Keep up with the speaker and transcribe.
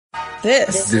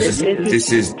This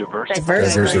is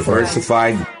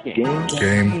Diversified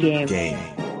Game.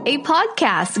 A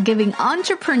podcast giving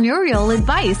entrepreneurial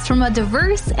advice from a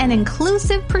diverse and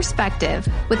inclusive perspective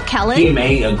with Kellen. He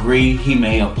may agree, he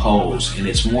may oppose, and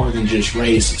it's more than just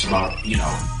race. It's about,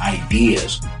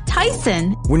 ideas.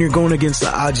 Tyson. When you're going against the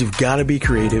odds, you've got to be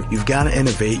creative, you've got to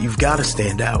innovate, you've got to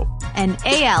stand out. And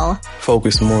AL.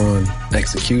 Focus more on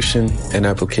execution and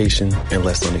application and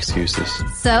less on excuses.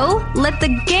 So, let the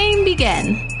game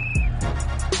begin.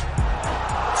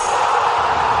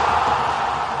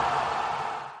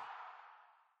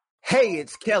 Hey,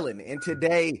 it's Kellen, and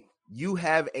today you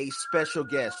have a special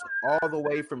guest all the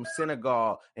way from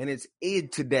Senegal, and it's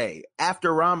Eid today,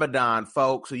 after Ramadan,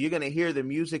 folks. So you're going to hear the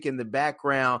music in the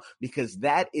background because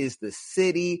that is the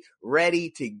city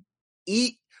ready to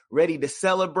eat, ready to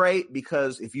celebrate,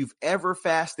 because if you've ever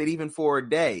fasted even for a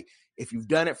day, if you've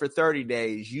done it for 30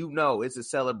 days, you know it's a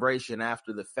celebration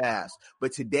after the fast.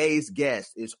 But today's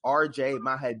guest is RJ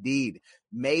Mahadid.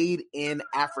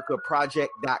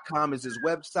 MadeInAfricaProject.com is his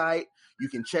website. You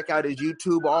can check out his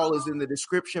YouTube. All is in the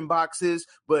description boxes.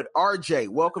 But RJ,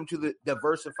 welcome to the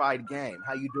Diversified Game.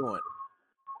 How you doing?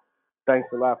 Thanks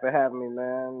a lot for having me,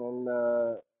 man. And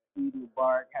Eid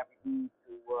Mubarak, happy Eid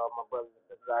to my brothers and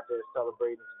sisters out there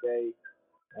celebrating today.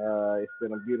 It's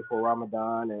been a beautiful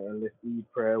Ramadan, and this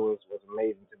Eid prayer was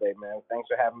amazing today, man. Thanks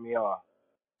for having me on.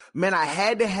 Man, I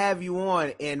had to have you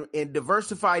on in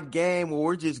Diversified Game, where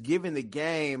we're just giving the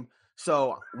game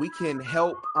so we can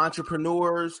help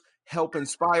entrepreneurs, help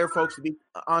inspire folks to be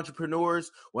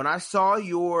entrepreneurs. When I saw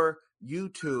your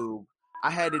YouTube, I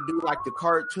had to do like the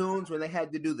cartoons when they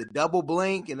had to do the double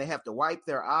blink and they have to wipe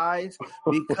their eyes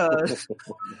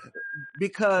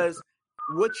because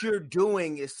what you're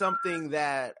doing is something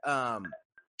that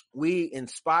we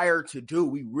inspire to do.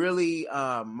 We really,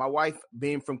 my wife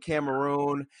being from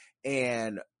Cameroon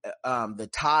and the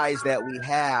ties that we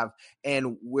have,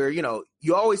 and where,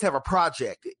 you always have a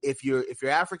project. If you're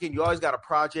African, you always got a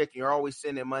project and you're always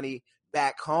sending money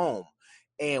back home.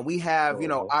 And we have,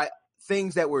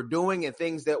 things that we're doing and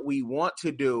things that we want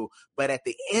to do. But at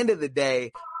the end of the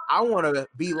day, I want to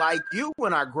be like you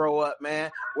when I grow up, man,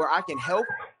 where I can help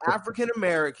African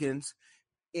Americans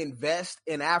invest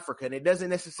in Africa. And it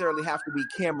doesn't necessarily have to be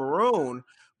Cameroon,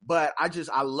 but I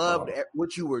loved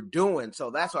what you were doing. So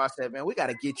that's why I said, man, we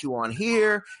got to get you on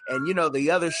here. And,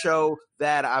 the other show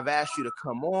that I've asked you to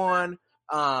come on,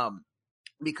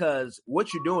 because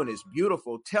what you're doing is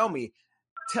beautiful. Tell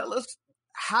us,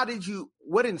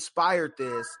 what inspired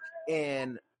this,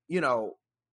 and, and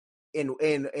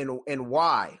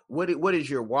why? What is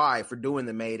your why for doing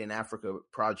the Made in Africa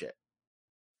project?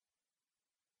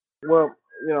 Well,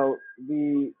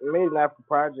 the Made in Africa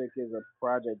project is a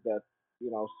project that's,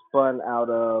 spun out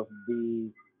of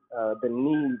the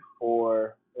need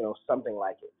for, something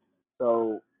like it.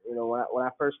 So, when I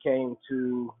first came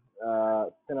to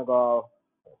Senegal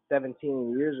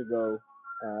 17 years ago,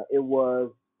 it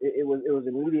was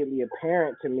immediately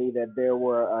apparent to me that there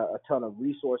were a ton of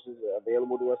resources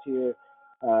available to us here.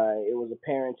 It was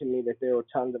apparent to me that there were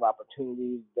tons of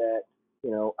opportunities that,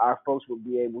 our folks would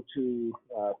be able to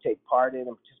take part in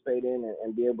and participate in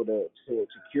and be able to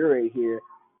curate here.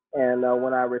 And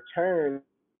when I returned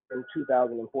in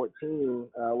 2014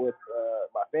 with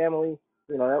my family,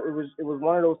 it was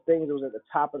one of those things that was at the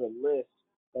top of the list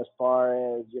as far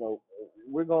as,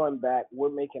 we're going back, we're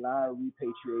making our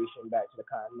repatriation back to the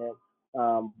continent.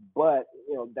 But,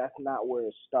 that's not where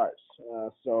it starts.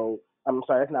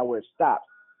 That's not where it stops.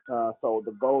 So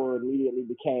the goal immediately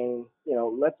became,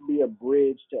 let's be a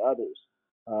bridge to others.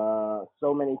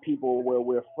 So many people where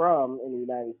we're from in the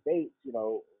United States,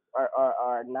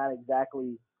 are not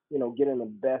exactly, getting the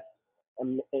best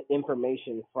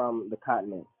information from the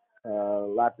continent.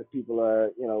 Lots of people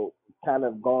are, kind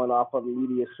of going off of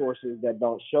media sources that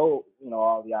don't show,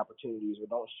 all the opportunities, or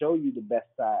don't show you the best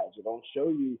sides, or don't show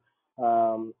you,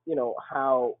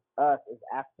 how us as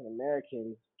African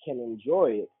Americans can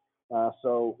enjoy it.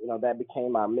 So that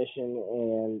became our mission.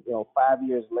 And, 5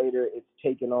 years later, it's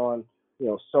taken on,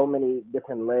 so many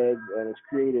different legs, and it's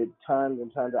created tons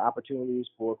and tons of opportunities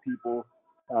for people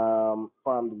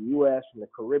from the U.S., from the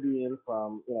Caribbean,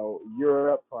 from,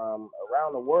 Europe, from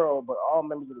around the world, but all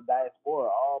members of the diaspora,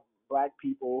 all Black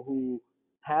people who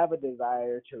have a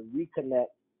desire to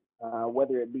reconnect,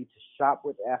 whether it be to shop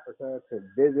with Africa, to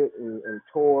visit and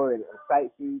tour and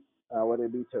sightsee, whether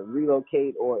it be to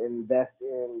relocate or invest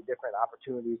in different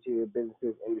opportunities here,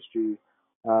 businesses, industries.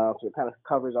 So it kind of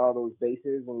covers all those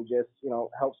bases and just,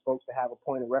 helps folks to have a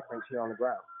point of reference here on the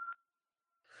ground.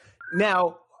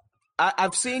 Now,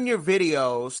 I've seen your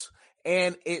videos,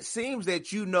 and it seems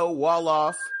that you know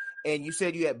Wolof and you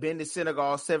said you had been to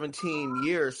Senegal 17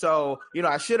 years. So,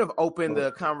 I should have opened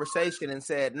the conversation and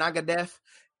said Nagadef,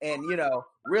 and,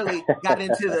 really got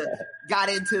into the,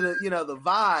 the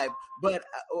vibe. But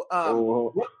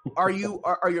are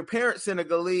your parents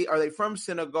Senegalese? Are they from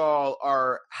Senegal?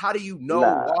 Or how do you know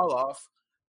Wolof?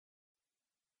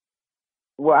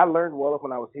 Well, I learned Wolof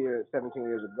when I was here 17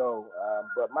 years ago,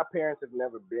 but my parents have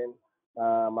never been.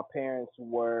 My parents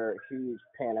were huge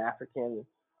Pan-African.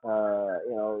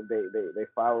 They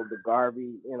followed the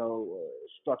Garvey,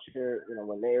 structure,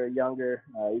 when they were younger,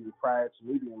 even prior to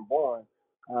me being born.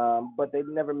 But they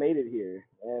never made it here.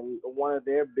 And one of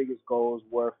their biggest goals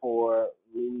were for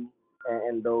me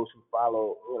and those who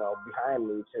follow, behind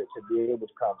me to be able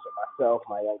to come. So myself,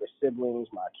 my younger siblings,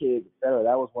 my kids, etc.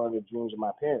 That was one of the dreams of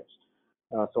my parents.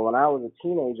 So when I was a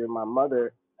teenager, my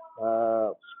mother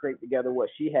scraped together what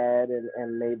she had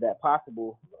and made that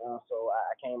possible. So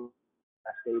I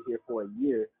stayed here for a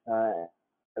year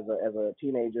as a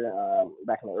teenager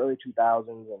back in the early 2000s,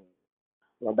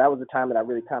 and that was the time that I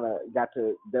really kind of got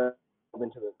to delve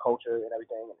into the culture and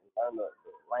everything, and learn the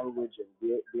language and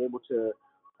be able to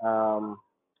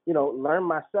learn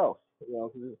myself.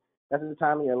 Cause that's the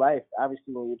time in your life,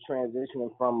 obviously, when you're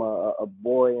transitioning from a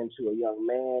boy into a young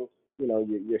man.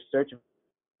 You're searching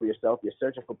for yourself, you're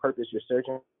searching for purpose, you're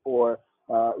searching for,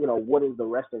 what is the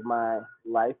rest of my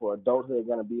life or adulthood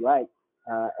going to be like?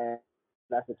 And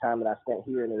that's the time that I spent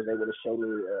here, and it was able to show me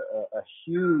a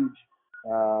huge,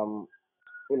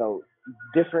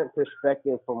 different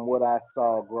perspective from what I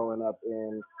saw growing up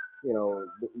in,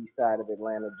 the east side of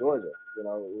Atlanta, Georgia. It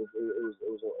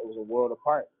was a world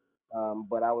apart.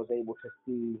 But I was able to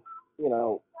see,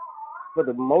 for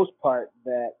the most part,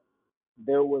 that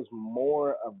there was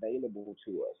more available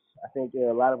to us. I think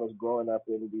a lot of us growing up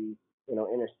in the,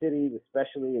 inner cities,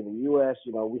 especially in the U.S.,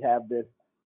 we have this,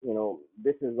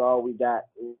 this is all we got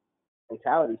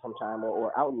mentality sometime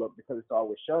or outlook because it's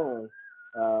always shown.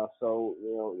 So,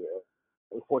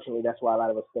 unfortunately, that's why a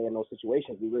lot of us stay in those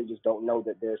situations. We really just don't know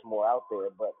that there's more out there.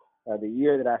 But the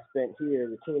year that I spent here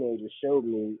as a teenager showed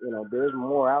me, there's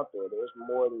more out there. There's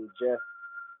more than just,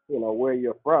 where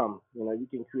you're from. You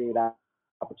can create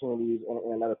opportunities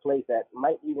in another place that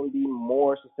might even be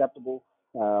more susceptible,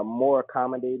 more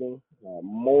accommodating,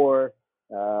 more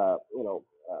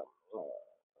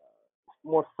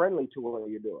more friendly to what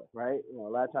you're doing, right? A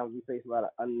lot of times we face a lot of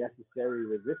unnecessary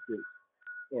resistance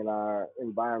in our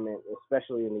environment,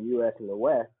 especially in the U.S. and the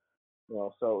West.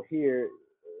 So here,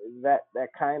 that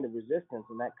kind of resistance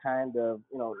and that kind of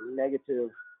negative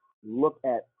look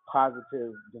at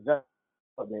positive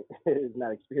development is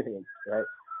not experienced, right?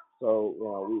 So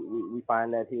we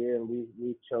find that here, and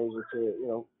we've chosen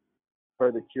to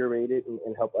further curate it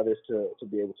and help others to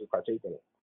be able to partake in it.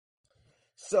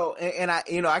 So, and I,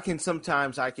 I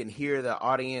can hear the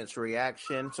audience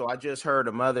reaction. So I just heard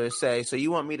a mother say, "So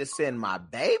you want me to send my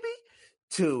baby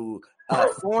to a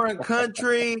foreign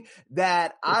country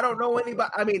that I don't know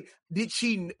anybody?" I mean,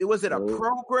 was it a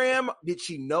program? Did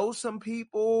she know some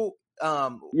people? We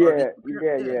had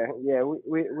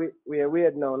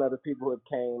known other people who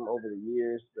came over the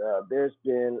years. There's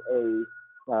been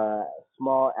a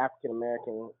small African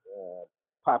American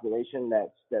population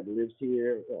that lives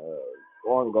here,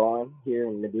 ongoing here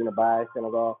in Medina Baye,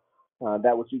 Senegal.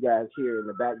 That what you guys hear in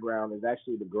the background is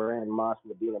actually the Grand Mosque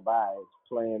Medina Baye. It's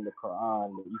playing the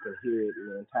Quran, but you can hear it in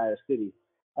the entire city.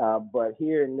 But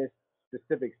here in this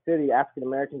specific city, African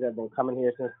Americans have been coming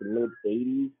here since the mid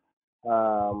 '80s.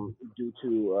 Due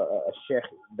to a sheikh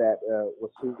that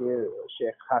was here,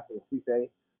 Sheikh Hassan Cisse.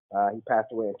 He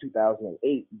passed away in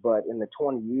 2008, but in the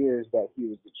 20 years that he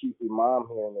was the chief imam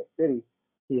here in the city,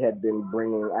 he had been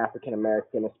bringing African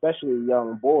American, especially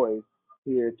young boys,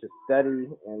 here to study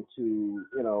and to,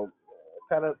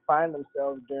 kind of find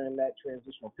themselves during that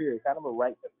transitional period, kind of a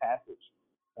rite of passage,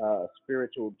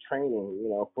 spiritual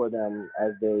training, for them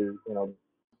as they,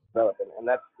 develop. And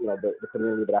that's, the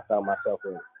community that I found myself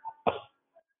in.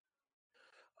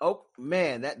 Oh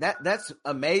man, that's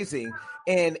amazing.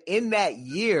 And in that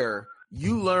year,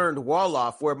 you learned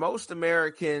Wolof, where most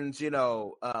Americans,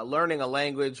 learning a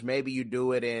language, maybe you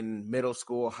do it in middle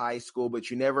school, high school, but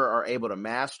you never are able to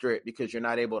master it because you're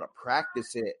not able to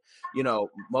practice it,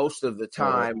 most of the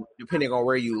time, depending on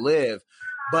where you live.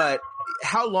 But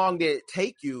how long did it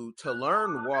take you to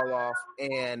learn Wolof?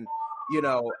 And,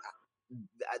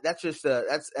 that's just,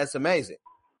 that's amazing.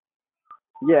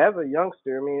 Yeah, as a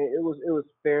youngster, I mean, it was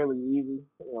fairly easy.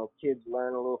 Kids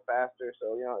learn a little faster,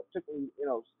 so it took me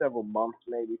several months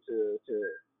maybe to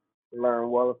learn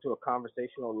well up to a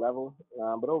conversational level.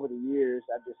 But over the years,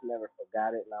 I just never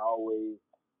forgot it, and I always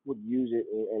would use it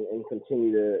and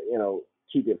continue to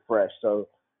keep it fresh. So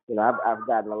I've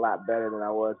gotten a lot better than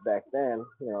I was back then,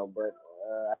 but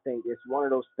I think it's one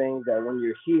of those things that when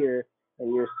you're here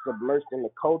and you're submersed in the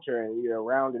culture and you're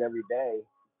around it every day,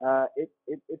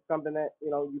 it's something that,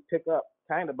 you pick up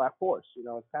kind of by force.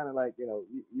 It's kind of like,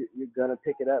 you're going to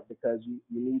pick it up because you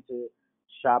need to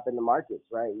shop in the markets,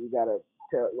 right? You got to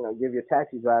give your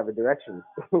taxi driver directions,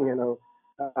 so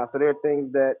there are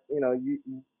things that,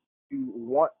 you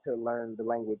want to learn the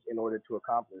language in order to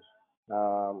accomplish.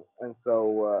 And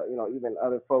so, even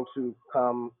other folks who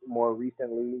come more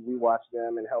recently, we watch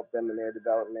them and help them in their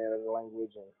development of the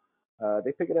language, and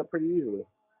they pick it up pretty easily.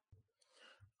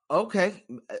 Okay.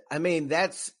 I mean,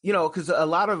 that's, because a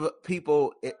lot of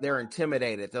people, they're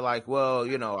intimidated. They're like, well,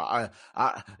 you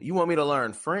want me to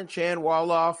learn French and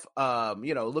Wolof?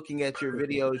 Looking at your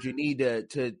videos, you need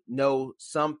to know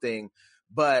something.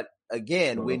 But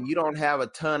again, when you don't have a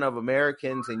ton of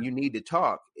Americans and you need to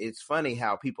talk, it's funny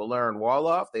how people learn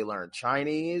Wolof, they learn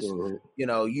Chinese,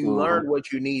 you learn what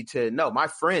you need to know. My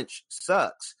French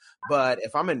sucks, but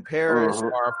if I'm in Paris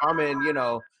or if I'm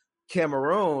in,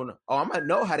 Cameroon, I'm gonna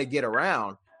know how to get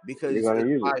around because you're gonna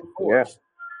use it. Force.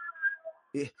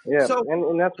 Yeah. So,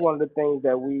 and that's one of the things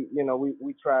that we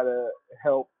try to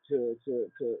help to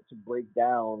break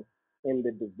down in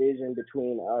the division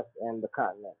between us and the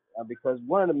continent, because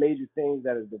one of the major things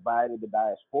that has divided the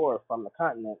diaspora from the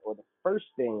continent, or the first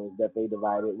thing that they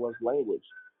divided, was language.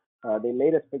 They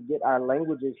made us forget our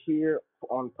languages here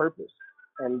on purpose.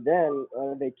 And then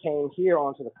they came here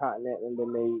onto the continent, and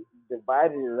then they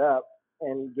divided it up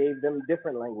and gave them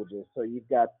different languages. So you've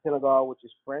got Senegal, which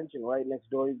is French, and right next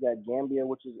door you've got Gambia,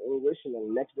 which is English, and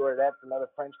then next door to that's another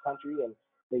French country, and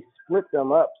they split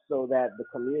them up so that the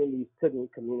communities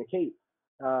couldn't communicate.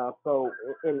 So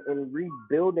in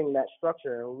rebuilding that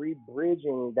structure and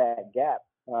rebridging that gap,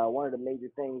 one of the major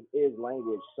things is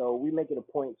language. So we make it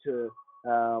a point to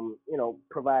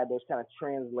provide those kind of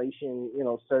translation,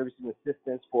 services and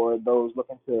assistance for those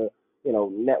looking to,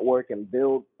 network and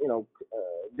build,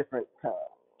 different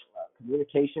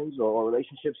communications or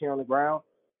relationships here on the ground.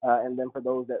 And then for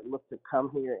those that look to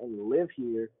come here and live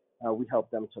here, we help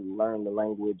them to learn the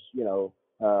language,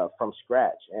 from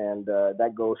scratch. And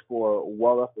that goes for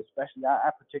Wolof, especially. I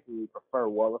particularly prefer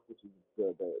Wolof, which is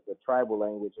the tribal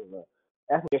language. And the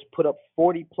ethnic just put up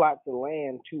 40 plots of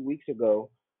land 2 weeks ago.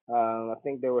 I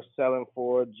think they were selling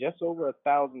for just over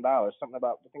 $1,000, something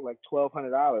about, I think, like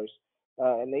 $1,200.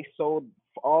 And they sold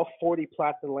all 40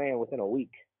 plots of land within a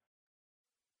week.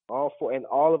 And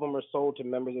all of them are sold to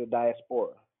members of the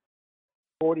diaspora.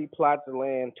 40 plots of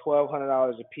land,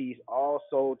 $1,200 a piece, all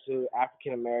sold to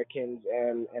African Americans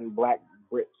and Black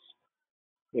Brits.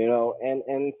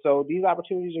 And so these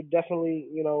opportunities are definitely,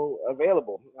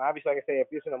 available. Obviously, like I say, if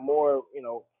it's in a more,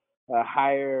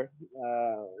 higher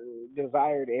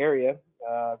desired area,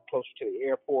 closer to the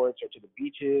airports or to the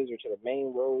beaches or to the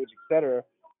main roads, etc.,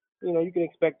 you can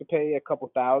expect to pay a couple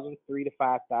thousand, $3,000 to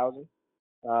 $5,000.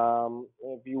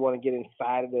 If you want to get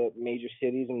inside of the major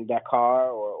cities in Dakar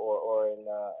or in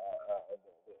the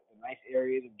nice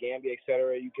areas of Gambia,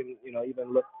 etc., you can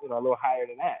even look a little higher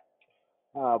than that.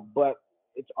 But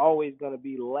it's always going to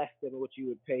be less than what you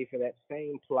would pay for that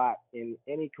same plot in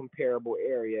any comparable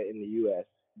area in the U.S.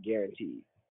 Guaranteed.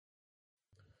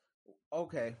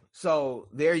 Okay, so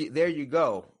there you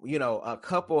go. A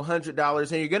couple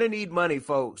 $100, and you're gonna need money,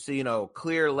 folks, to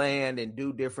clear land and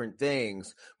do different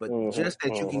things. But just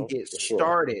that you can get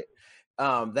started,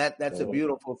 that's a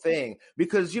beautiful thing.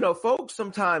 Because folks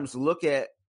sometimes look at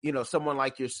someone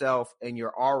like yourself, and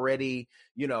you're already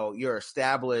you're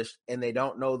established, and they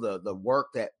don't know the work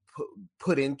that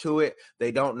put into it.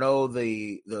 They don't know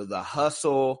the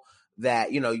hustle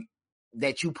that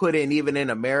that you put in, even in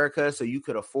America, so you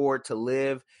could afford to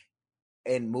live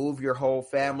and move your whole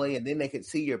family. And then they could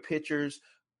see your pictures,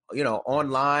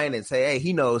 online and say, hey,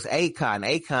 he knows Akon.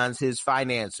 Akon's his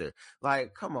financer.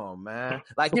 Like, come on, man.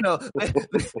 Like,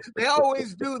 they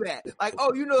always do that. Like,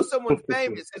 oh, someone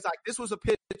famous. It's like, this was a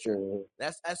picture.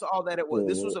 That's all that it was.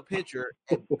 This was a picture.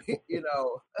 And,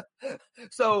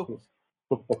 So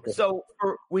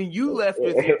for when you left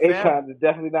with your family, Akon is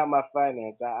definitely not my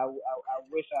finance. I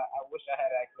wish I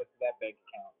had access to that bank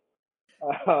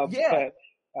account. Yeah.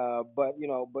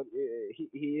 But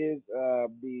he is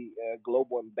the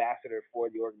global ambassador for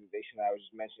the organization I was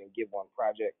just mentioning, Give One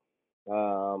Project.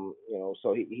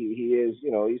 So he is,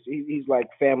 he's like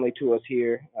family to us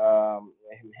here.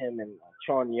 Him and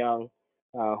Chon Young,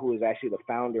 who is actually the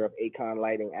founder of Akon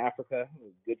Lighting Africa,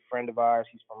 he's a good friend of ours.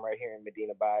 He's from right here in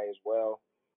Medina Bay as well.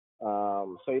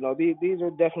 So these are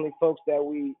definitely folks that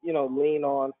we lean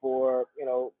on for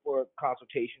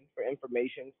consultation, for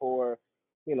information, for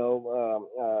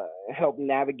help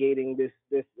navigating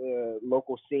this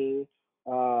local scene.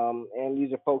 And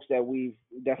these are folks that we've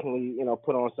definitely,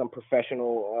 put on some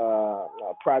professional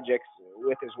projects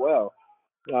with as well.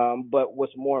 But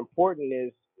what's more important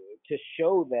is to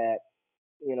show that,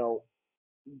 you know,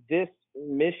 this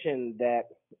mission that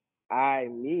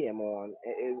me am on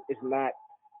is not,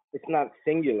 it's not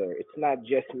singular. It's not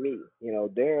just me.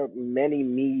 There are many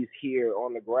me's here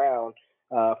on the ground,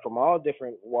 from all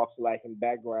different walks of life and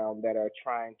background that are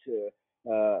trying to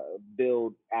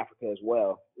build Africa as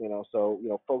well. So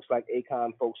folks like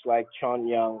Akon, folks like Chon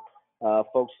Young,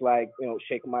 folks like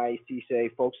Sheikh Mai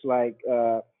Sise, folks like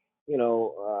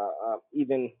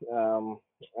even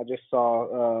I just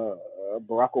saw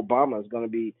Barack Obama is going to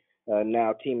be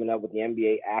now teaming up with the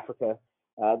NBA Africa.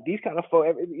 These kind of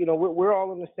folks, we're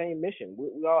all on the same mission.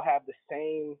 We all have the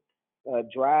same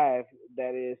drive,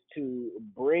 that is to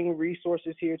bring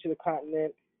resources here to the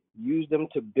continent, use them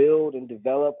to build and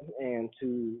develop and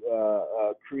to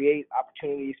create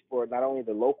opportunities for not only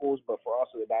the locals, but for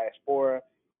also the diaspora,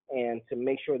 and to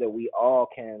make sure that we all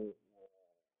can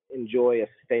enjoy a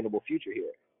sustainable future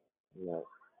here.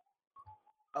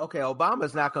 Okay,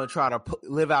 Obama's not going to try to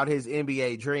live out his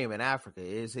NBA dream in Africa,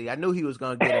 is he? I knew he was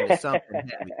going to get into something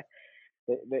heavy.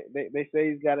 They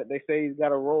say he's got it. They say he's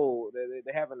got a role.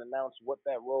 They haven't announced what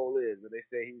that role is, but they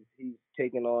say he's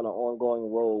taking on an ongoing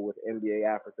role with NBA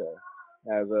Africa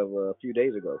as of a few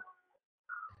days ago.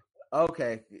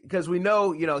 Okay, because we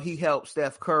know, he helped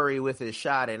Steph Curry with his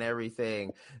shot and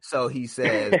everything. So he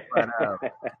says, but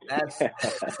that's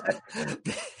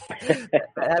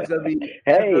gonna be.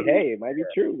 Hey, it might be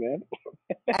true, man.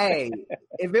 Hey,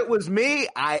 if it was me,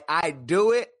 I'd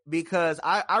do it, because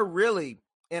I really.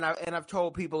 And I've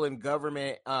told people in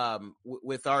government,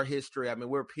 with our history, I mean,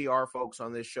 we're PR folks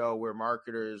on this show, we're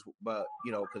marketers, but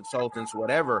consultants,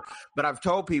 whatever. But I've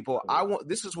told people,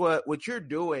 this is what you're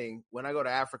doing when I go to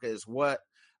Africa is what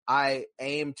I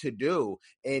aim to do.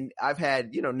 And I've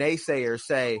had naysayers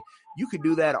say you could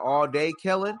do that all day,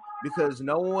 Kellen, because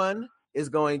no one is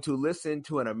going to listen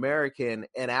to an American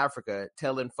in Africa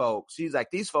telling folks, she's like,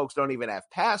 these folks don't even have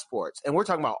passports. And we're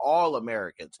talking about all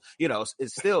Americans.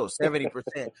 It's still 70%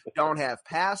 don't have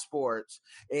passports.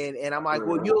 And I'm like,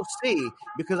 well, you'll see,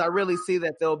 because I really see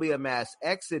that there'll be a mass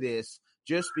exodus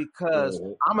just because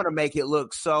I'm going to make it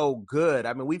look so good.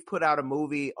 I mean, we've put out a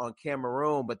movie on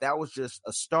Cameroon, but that was just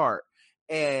a start.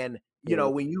 And,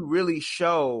 when you really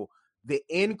show the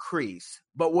increase.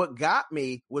 But what got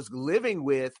me was living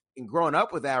with and growing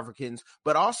up with Africans,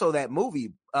 but also that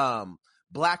movie,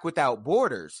 Black Without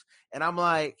Borders. And I'm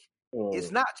like,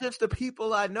 it's not just the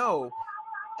people I know.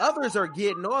 Others are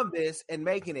getting on this and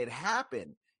making it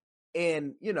happen.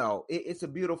 And, it's a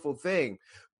beautiful thing.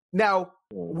 Now,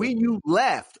 when you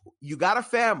left, you got a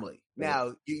family.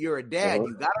 Now, you're a dad.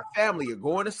 You got a family. You're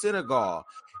going to Senegal.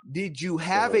 Did you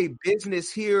have a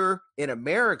business here in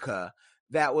America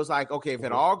that was like, okay, if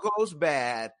it all goes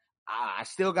bad, I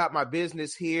still got my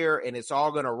business here and it's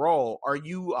all going to roll? Are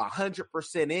you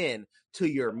 100% in to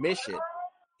your mission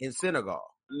in Senegal?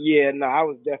 Yeah, no, I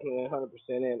was definitely 100%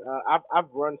 in. I've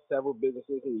run several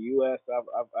businesses in the U.S.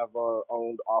 I've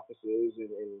owned offices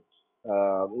in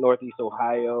Northeast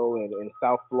Ohio and in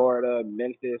South Florida,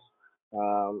 Memphis.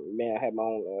 I had my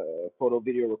own photo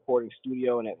video recording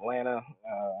studio in Atlanta,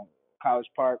 College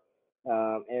Park.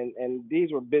 And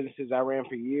these were businesses I ran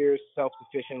for years,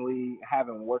 self-sufficiently,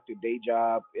 haven't worked a day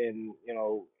job in,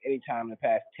 any time in the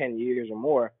past 10 years or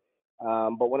more.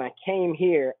 But when I came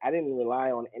here, I didn't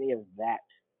rely on any of that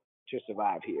to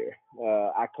survive here.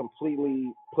 I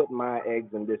completely put my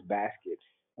eggs in this basket.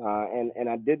 And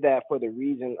I did that for the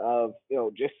reason of,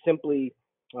 just simply,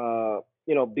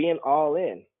 being all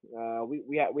in.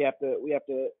 We have to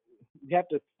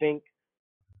think.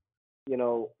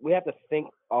 We have to think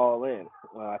all in.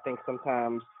 I think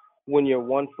sometimes when you're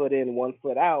 1 foot in, 1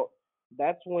 foot out,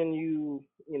 that's when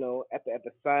at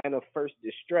the sign of first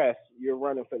distress, you're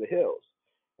running for the hills,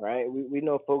 right? We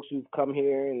know folks who've come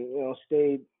here and,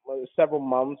 stayed several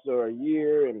months or a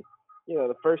year, and,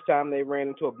 the first time they ran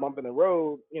into a bump in the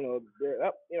road, they're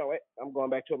up, I'm going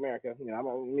back to America. I'm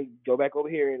going to go back over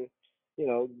here and,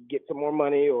 get some more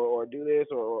money or do this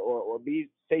or be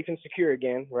safe and secure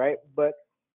again, right? But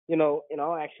in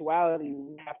all actuality,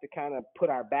 we have to kind of put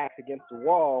our backs against the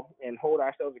wall and hold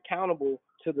ourselves accountable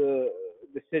to the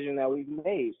decision that we've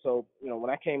made. So, when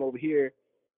I came over here,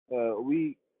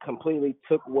 we completely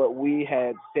took what we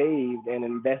had saved and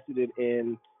invested it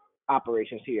in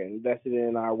operations here, invested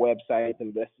in our websites,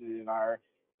 invested in our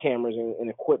cameras and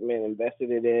equipment,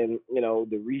 invested it in,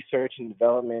 the research and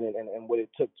development and what it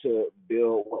took to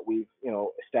build what we've,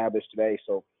 established today.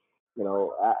 So, you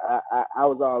know, I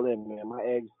was all in, man. My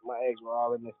eggs were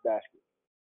all in this basket.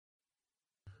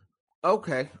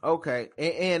 Okay.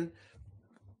 And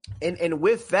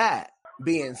with that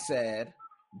being said,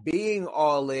 being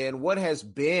all in, what has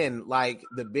been like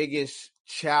the biggest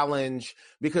challenge?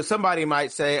 Because somebody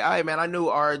might say, "Hey, man, I knew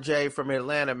RJ from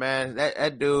Atlanta, man.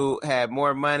 That dude had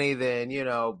more money than,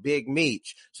 Big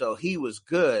Meech, so he was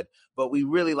good." But we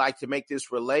really like to make this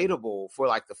relatable for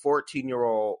like the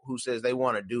 14-year-old who says they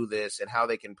want to do this and how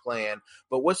they can plan.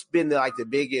 But what's been the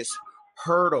biggest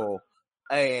hurdle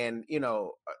and,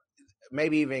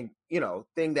 maybe even,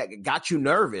 thing that got you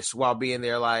nervous while being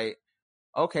there? Like,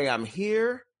 okay, I'm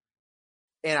here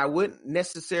and I wouldn't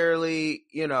necessarily,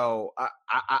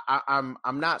 I'm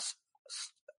not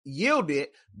yielded,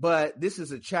 but this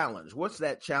is a challenge. What's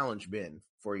that challenge been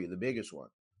for you? The biggest one?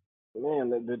 Man,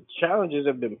 the challenges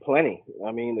have been plenty.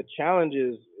 I mean, the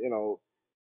challenges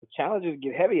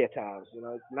get heavy at times.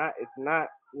 It's not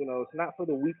for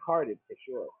the weak-hearted for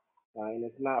sure. And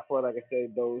it's not for, like I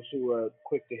said, those who are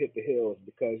quick to hit the hills,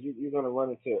 because you're going to run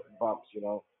into bumps.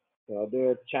 There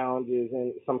are challenges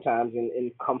sometimes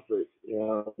in comfort.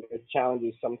 There's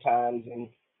challenges sometimes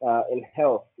in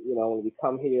health. When we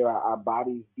come here, our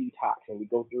bodies detox and we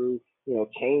go through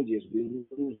changes. We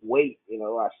lose weight.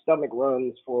 Our stomach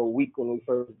runs for a week when we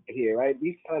first get here, right?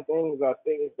 These kind of things are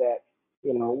things that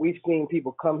we've seen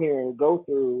people come here and go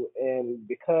through, and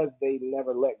because they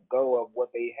never let go of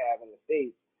what they have in the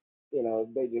States,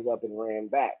 they just up and ran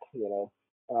back.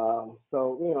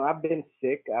 So I've been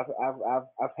sick.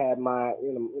 I've had my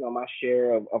my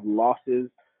share of losses.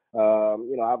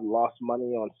 I've lost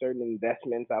money on certain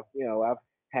investments. I've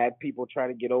had people try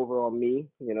to get over on me.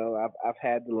 I've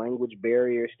had the language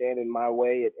barrier stand in my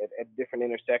way at different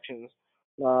intersections.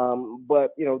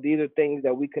 But these are things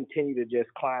that we continue to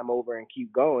just climb over and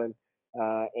keep going.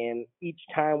 And each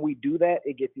time we do that,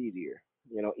 it gets easier.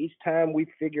 Each time we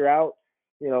figure out,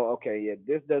 okay, yeah,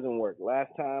 this doesn't work.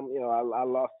 Last time, I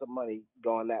lost some money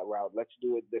going that route. Let's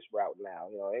do it this route now.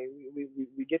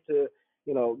 We get to,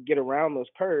 get around those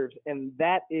curves, and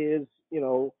that is,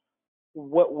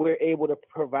 what we're able to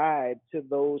provide to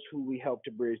those who we help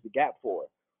to bridge the gap for,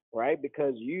 right?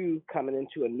 Because you coming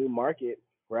into a new market,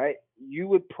 right, you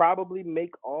would probably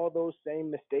make all those same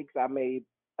mistakes I made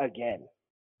again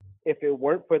if it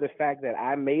weren't for the fact that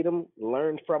I made them,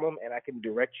 learned from them, and I can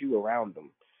direct you around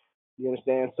them. You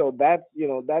understand? So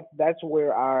that's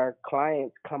where our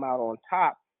clients come out on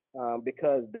top,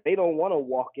 because they don't want to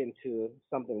walk into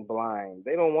something blind.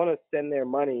 They don't want to spend their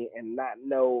money and not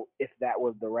know if that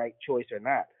was the right choice or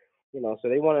not. So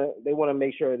they want to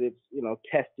make sure that it's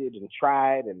tested and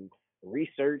tried and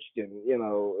researched and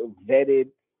vetted,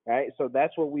 right? So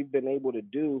that's what we've been able to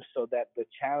do, so that the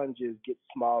challenges get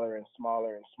smaller and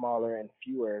smaller and smaller and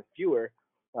fewer,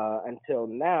 until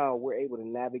now we're able to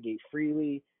navigate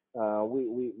freely.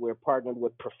 We're partnered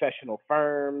with professional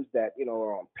firms that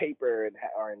are on paper and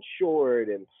are insured,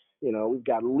 and we've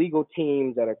got legal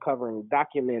teams that are covering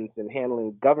documents and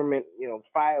handling government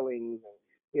filings,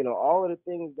 and all of the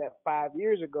things that 5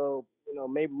 years ago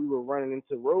maybe we were running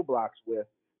into roadblocks with.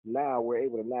 Now we're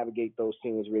able to navigate those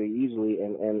things really easily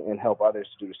and help others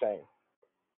to do the same.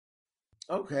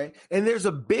 Okay. And there's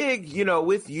a big,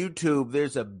 with YouTube,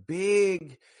 there's a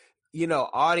big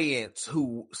audience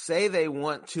who say they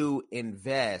want to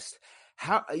invest.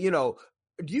 How, do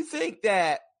you think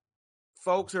that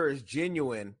folks are as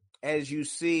genuine as you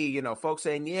see, folks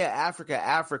saying, yeah,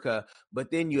 Africa,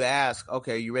 but then you ask,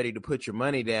 okay, you ready to put your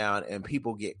money down, and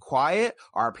people get quiet?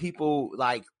 Are people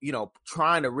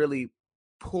trying to really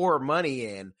pour money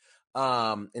in?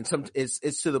 And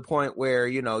it's to the point where,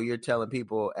 you're telling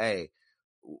people, hey,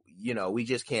 we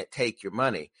just can't take your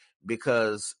money,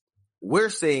 because we're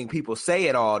seeing people say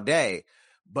it all day,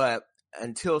 but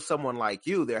until someone like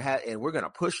you and we're going to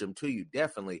push them to you,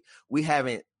 definitely, we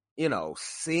haven't,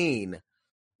 seen,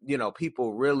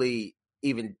 people really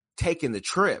even taking the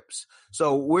trips.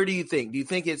 So where do you think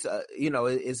it's,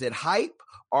 is it hype,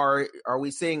 or are we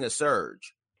seeing a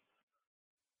surge?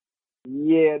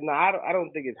 Yeah, no, I don't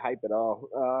think it's hype at all.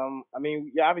 I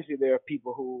mean, yeah, obviously there are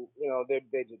people who,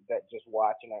 that just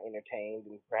watch and are entertained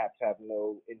and perhaps have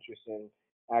no interest in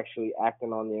actually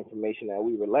acting on the information that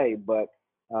we relay. But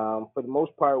for the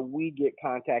most part, we get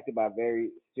contacted by very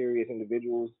serious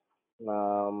individuals.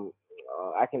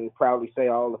 I can proudly say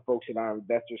all the folks in our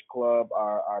investors club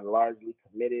are largely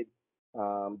committed.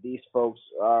 These folks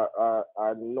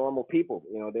are normal people.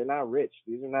 They're not rich.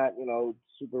 These are not,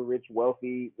 super rich,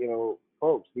 wealthy,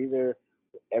 folks. These are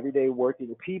everyday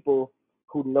working people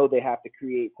who know they have to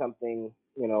create something,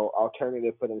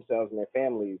 alternative for themselves and their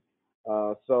families.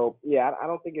 So yeah, I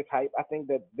don't think it's hype. I think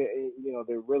that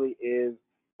there really is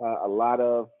a lot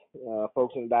of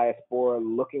folks in the diaspora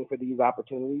looking for these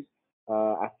opportunities.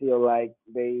 I feel like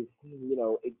they've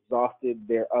exhausted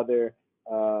their other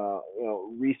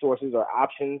resources or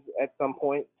options at some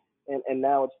point, and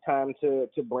now it's time to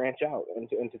branch out and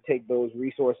to take those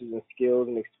resources and skills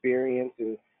and experience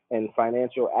and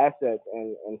financial assets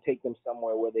and take them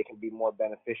somewhere where they can be more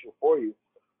beneficial for you.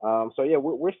 So yeah,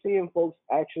 we're seeing folks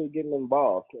actually getting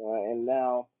involved, and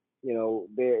now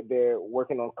they're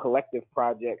working on collective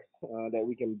projects that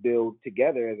we can build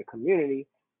together as a community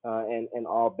and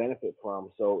all benefit from.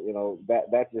 So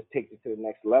that just takes it to the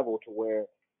next level to where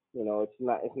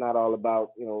it's not all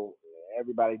about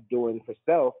everybody doing for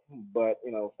self, but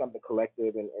something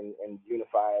collective and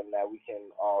unified, and that we can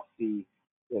all see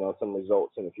some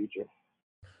results in the future.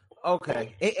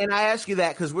 Okay, and I ask you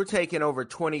that because we're taking over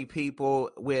 20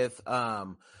 people with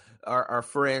our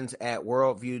friends at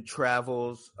Worldview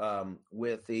Travels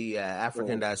with the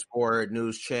African Diaspora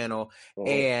News Channel,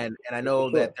 and I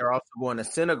know that they're also going to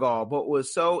Senegal. But what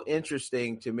was so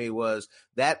interesting to me was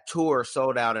that tour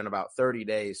sold out in about 30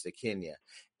 days to Kenya,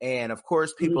 and of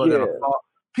course people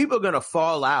are gonna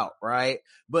fall out, right?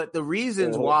 But the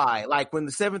reasons why, like when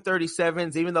the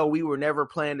 737s, even though we were never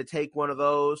planning to take one of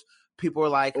those, people are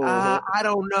like, I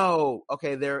don't know.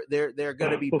 Okay, they're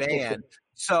gonna be banned.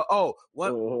 So,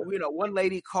 one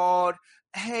lady called,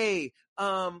 hey,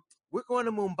 we're going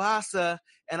to Mombasa,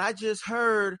 and I just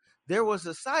heard there was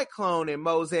a cyclone in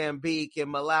Mozambique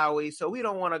and Malawi, so we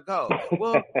don't want to go.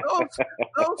 Well,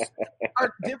 those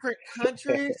are different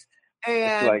countries.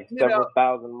 And it's like several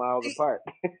thousand miles apart.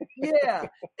 Yeah.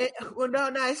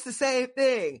 No, it's the same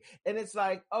thing. And it's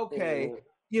like, okay,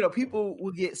 people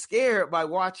will get scared by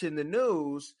watching the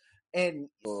news and,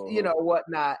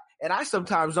 whatnot. And I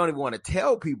sometimes don't even want to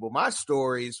tell people my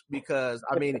stories because,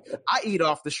 I eat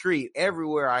off the street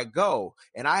everywhere I go.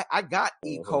 And I got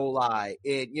E. coli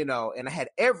and I had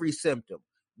every symptom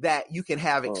that you can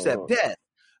have except death.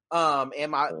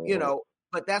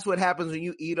 But that's what happens when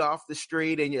you eat off the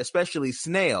street, and especially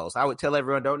snails. I would tell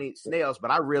everyone don't eat snails, but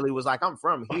I really was like, I'm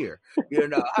from here,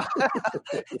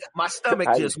 My stomach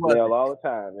just went. Snail all the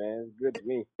time, man. It's good to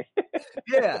me.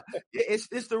 Yeah,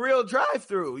 it's the real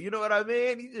drive-through. You know what I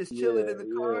mean? You just chilling in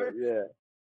the car. Yeah.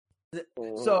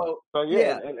 So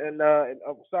yeah. And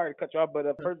I'm sorry to cut you off, but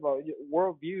first of all,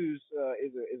 Worldviews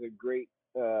is a great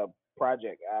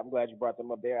project. I'm glad you brought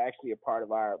them up. They're actually a part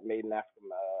of our Made in Africa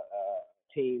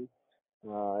team.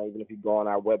 Even if you go on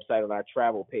our website, on our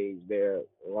travel page, they're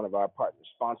one of our partner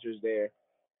sponsors there.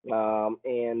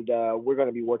 And we're going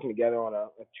to be working together on a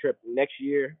trip next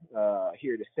year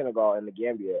here to Senegal and the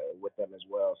Gambia with them as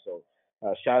well. So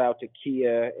shout out to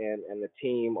Kia and the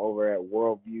team over at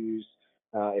Worldviews.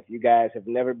 If you guys have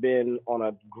never been on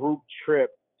a group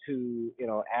trip to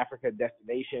Africa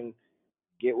destination,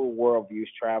 get with Worldviews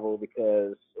Travel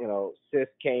because sis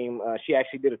came. She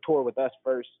actually did a tour with us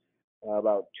first.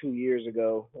 About 2 years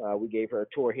ago, we gave her a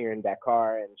tour here in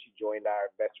Dakar, and she joined our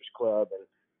Investors Club.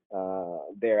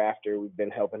 And thereafter, we've been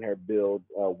helping her build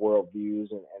Worldviews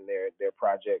and their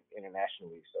project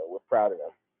internationally. So we're proud of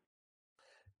them.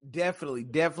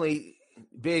 Definitely,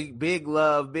 big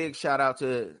love, big shout out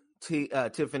to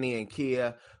Tiffany and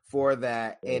Kia for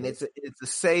that. And it's a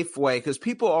safe way because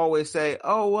people always say,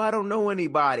 "Oh, well, I don't know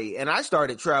anybody," and I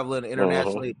started traveling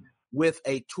internationally. With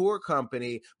a tour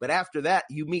company, but after that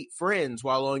you meet friends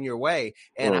while on your way,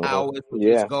 and I always would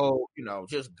just go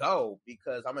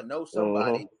because I'm gonna know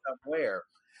somebody somewhere.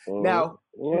 Now,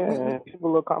 people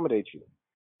will accommodate you.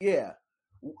 Yeah,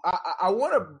 I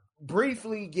want to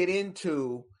briefly get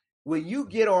into when you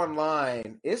get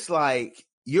online. It's like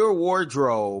your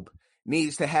wardrobe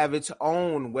needs to have its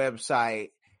own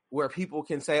website where people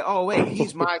can say, "Oh, wait,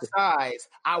 he's my size.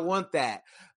 I want that."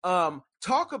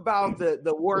 Talk about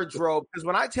the wardrobe, because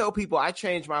when I tell people I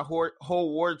changed my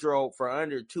whole wardrobe for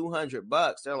under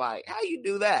 $200, they're like, "How you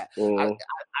do that?" I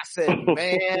said,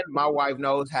 "Man, my wife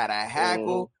knows how to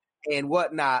hackle and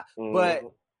whatnot." But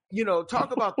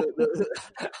talk about the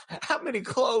how many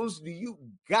clothes do you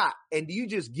got, and do you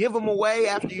just give them away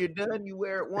after you're done? You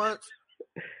wear it once?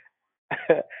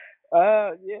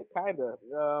 Yeah, kind of.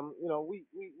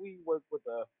 We work with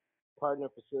a partner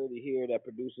facility here that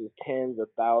produces tens of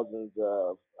thousands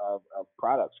of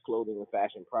products, clothing and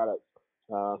fashion products.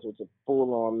 So it's a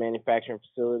full-on manufacturing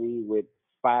facility with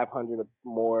 500 or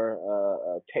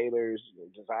more tailors,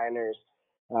 designers,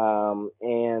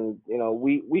 and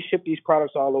we ship these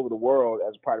products all over the world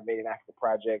as a part of Made in Africa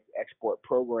Project export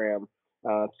program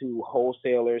to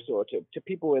wholesalers or to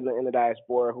people in the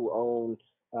diaspora who own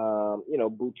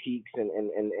boutiques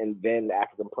and vend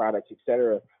African products,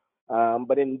 etc.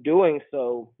 But in doing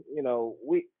so,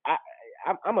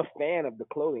 I'm a fan of the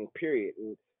clothing, period.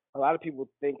 And a lot of people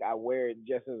think I wear it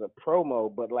just as a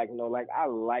promo, but like, no, like I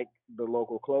like the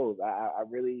local clothes. I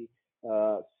really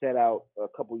set out a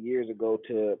couple years ago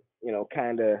to,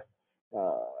 kind of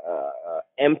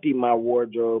empty my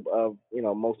wardrobe of,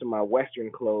 most of my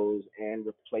Western clothes and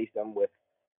replace them with,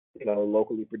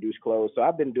 locally produced clothes. So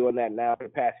I've been doing that now for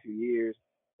the past few years,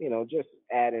 just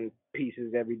adding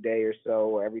pieces every day or so,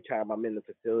 or every time I'm in the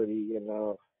facility,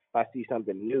 if I see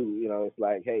something new, it's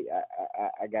like, hey,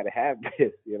 I got to have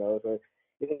this, so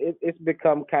it's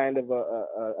become kind of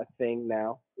a thing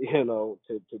now,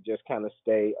 to just kind of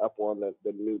stay up on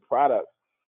the new products.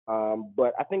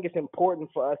 But I think it's important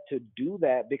for us to do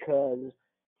that because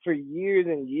for years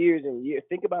and years and years,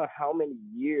 think about how many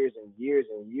years and years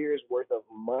and years worth of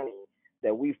money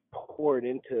that we've poured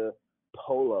into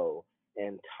Polo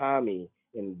and Tommy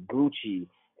and Gucci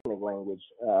language,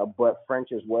 but French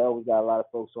as well. We've got a lot of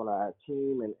folks on our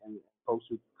team and folks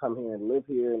who come here and live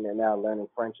here, and they're now learning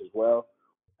French as well.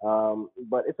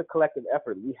 But it's a collective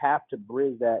effort. We have to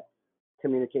bridge that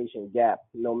communication gap,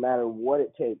 no matter what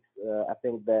it takes. I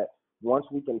think that once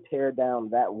we can tear down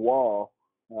that wall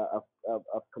of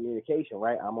communication,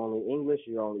 right? I'm only English,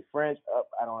 you're only French.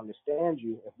 I don't understand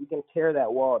you. If we can tear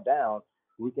that wall down,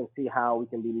 we can see how we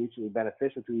can be mutually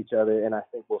beneficial to each other, and I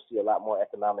think we'll see a lot more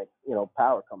economic,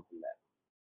 power come from that.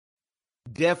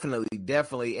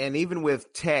 Definitely. And even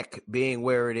with tech being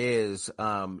where it is,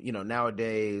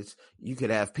 nowadays you could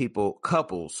have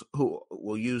couples who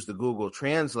will use the Google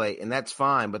Translate, and that's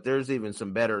fine. But there's even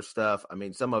some better stuff. I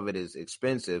mean, some of it is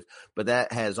expensive, but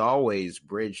that has always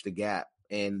bridged the gap.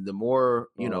 And the more,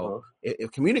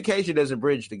 if communication doesn't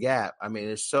bridge the gap, I mean,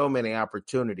 there's so many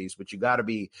opportunities, but you got to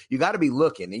be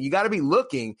looking, and you got to be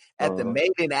looking at the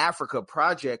Made in Africa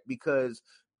project because,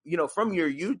 from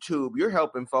your YouTube, you're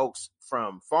helping folks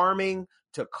from farming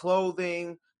to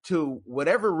clothing to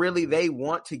whatever really they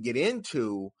want to get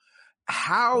into.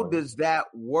 How does that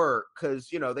work? Because,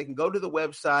 they can go to the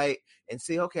website and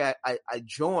see, okay, I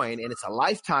join, and it's a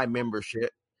lifetime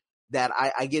membership that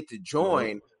I get to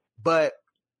join. But,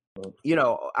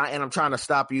 and I'm trying to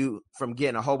stop you from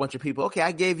getting a whole bunch of people. Okay,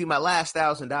 I gave you my last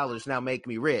 $1,000. Now make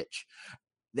me rich.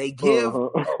 They give,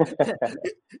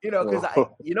 because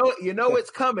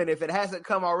it's coming if it hasn't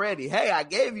come already. Hey, I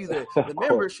gave you the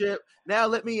membership. Now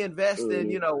let me invest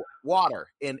in, water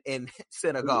in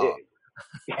Senegal.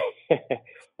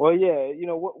 Well, yeah,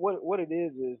 what it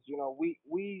is,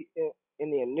 we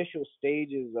in the initial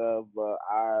stages of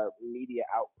our media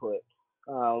output,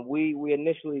 we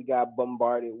initially got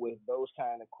bombarded with those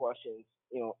kind of questions,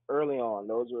 early on.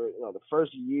 Those were, the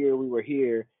first year we were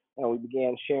here and we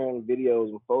began sharing videos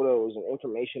and photos and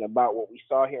information about what we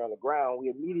saw here on the ground. We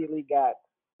immediately got,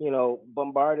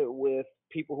 bombarded with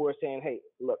people who are saying, hey,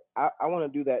 look, I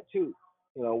want to do that too.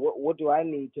 What do I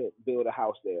need to build a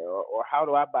house there, or how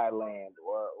do I buy land,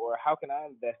 or how can I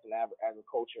invest in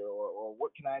agriculture, or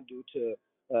what can I do to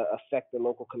affect the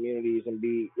local communities and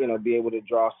be able to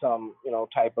draw some,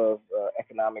 type of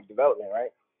economic development,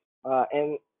 right?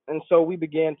 And so we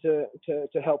began to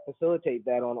help facilitate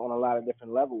that on a lot of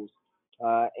different levels.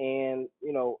 And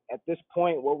at this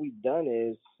point, what we've done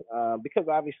is because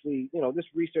obviously, this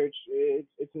research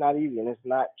it's not easy and it's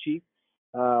not cheap.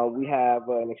 We have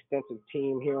an extensive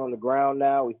team here on the ground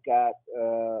now. We've got,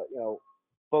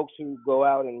 folks who go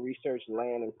out and research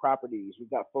land and properties. We've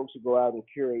got folks who go out and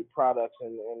curate products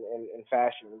and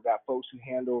fashion. We've got folks who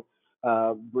handle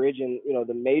bridging,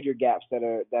 the major gaps that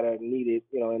are needed,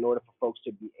 in order for folks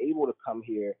to be able to come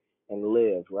here and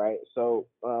live, right? So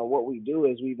what we do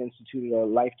is we've instituted a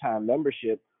lifetime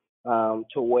membership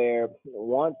to where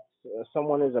once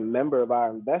someone is a member of our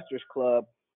Investors Club,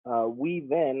 we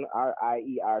then,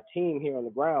 i.e. our team here on the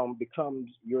ground, becomes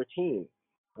your team.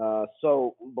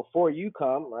 So before you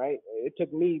come, right, it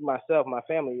took me, myself, my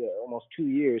family, almost 2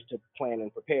 years to plan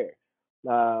and prepare.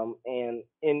 And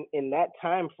in that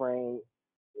time frame,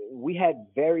 we had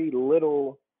very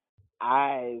little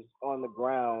eyes on the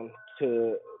ground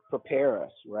to prepare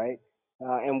us, right?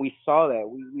 And we saw that.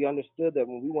 We understood that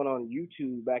when we went on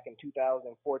YouTube back in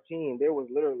 2014, there was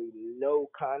literally no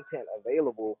content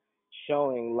available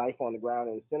showing life on the ground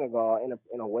in Senegal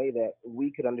in a way that we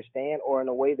could understand, or in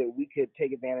a way that we could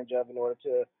take advantage of in order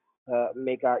to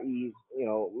make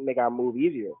our move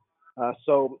easier.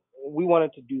 So we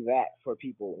wanted to do that for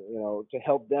people, to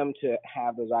help them to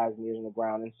have those eyes and ears on the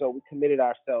ground. And so we committed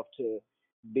ourselves to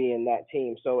being that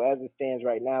team. So as it stands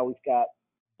right now, we've got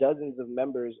dozens of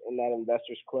members in that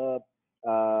Investors Club.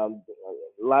 A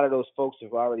lot of those folks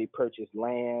have already purchased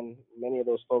land. Many of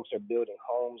those folks are building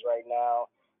homes right now.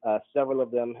 Several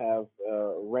of them have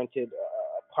rented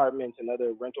apartments and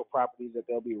other rental properties that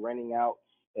they'll be renting out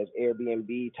as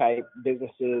Airbnb type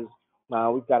businesses.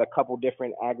 We've got a couple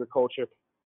different agriculture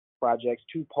projects,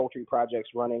 2 poultry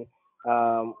projects running.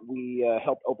 We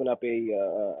helped open up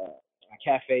a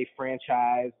cafe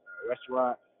franchise, a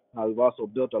restaurant. We've also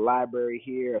built a library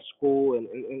here, a school,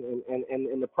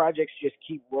 and the projects just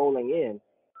keep rolling in.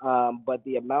 But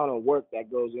the amount of work that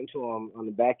goes into them on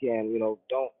the back end,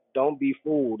 don't be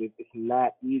fooled. It's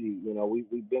not easy.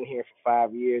 We've been here for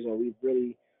 5 years, and we've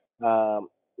really,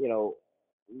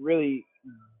 really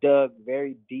dug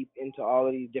very deep into all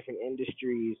of these different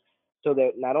industries, so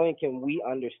that not only can we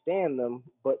understand them,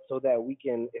 but so that we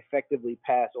can effectively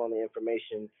pass on the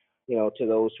information, to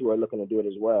those who are looking to do it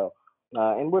as well.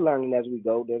 And we're learning as we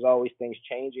go. There's always things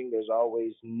changing. There's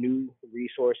always new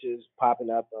resources popping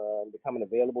up, becoming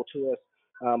available to us.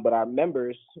 But our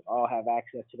members all have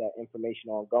access to that information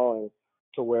ongoing,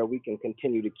 to where we can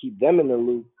continue to keep them in the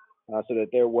loop, so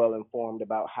that they're well informed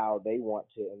about how they want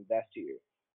to invest here.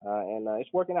 And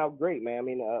it's working out great, man. I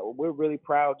mean, we're really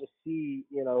proud to see,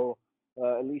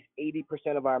 at least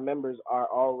 80% of our members are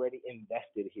already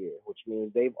invested here, which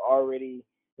means they've already,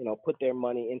 put their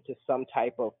money into some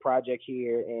type of project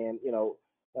here. And,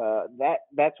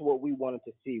 that's what we wanted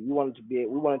to see. We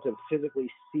wanted to physically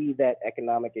see that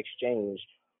economic exchange.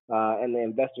 And the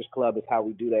Investors Club is how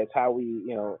we do that. It's how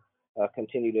we,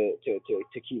 continue to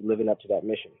keep living up to that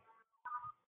mission.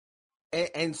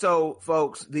 And so,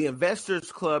 folks, the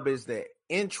Investors Club is the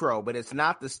intro, but it's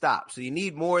not the stop. So you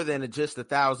need more than just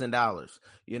 $1,000.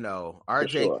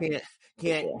 RJ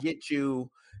can't get you,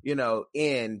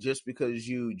 in just because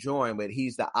you join, but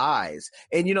he's the eyes.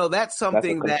 And that's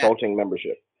something that's a consulting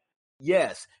membership.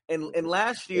 Yes. And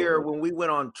last year when we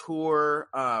went on tour,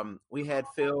 we had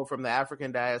Phil from the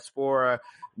African Diaspora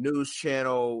News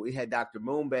Channel. We had Dr.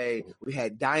 Moonbay. We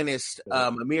had Dynast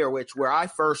Amir, where I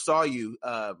first saw you,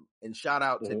 and shout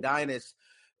out to Dynast.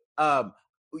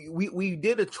 We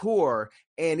did a tour,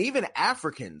 and even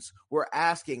Africans were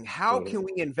asking, how can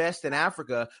we invest in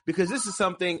Africa? Because this is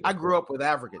something, I grew up with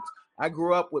Africans. I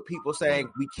grew up with people saying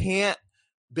we can't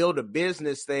build a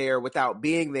business there without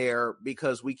being there,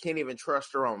 because we can't even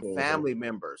trust our own family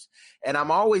members. And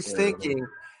I'm always thinking,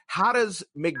 how does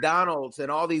McDonald's and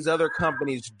all these other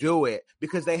companies do it?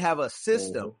 Because they have a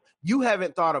system. You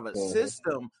haven't thought of a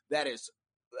system that is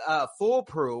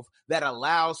foolproof, that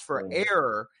allows for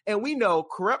error. And we know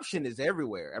corruption is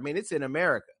everywhere. I mean, it's in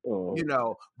America,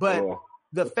 but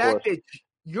the fact that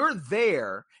you're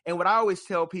there, and what I always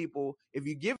tell people, if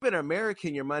you give an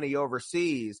American your money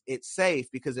overseas, it's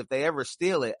safe, because if they ever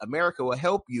steal it, America will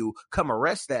help you come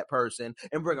arrest that person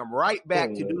and bring them right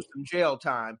back to do some jail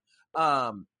time.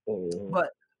 But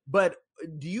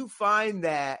do you find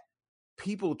that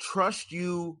people trust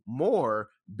you more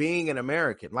being an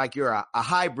American? Like you're a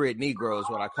hybrid Negro is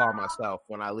what I call myself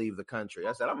when I leave the country.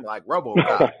 I said, I'm like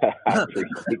RoboCop. I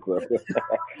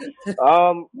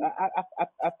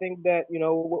think that,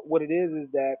 what it is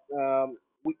that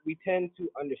we tend to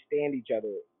understand each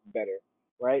other better,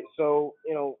 right? So,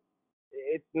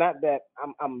 it's not that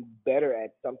I'm better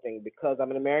at something because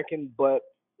I'm an American, but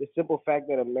the simple fact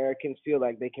that Americans feel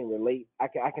like they can relate, I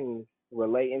can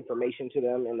relay information to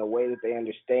them in a way that they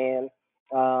understand.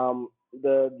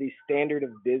 The standard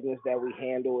of business that we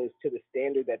handle is to the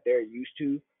standard that they're used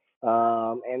to,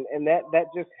 and that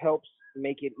just helps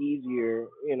make it easier,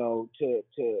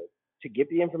 to get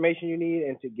the information you need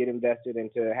and to get invested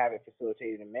and to have it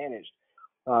facilitated and managed.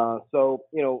 So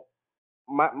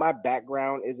my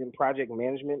background is in project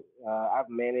management. I've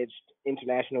managed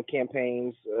international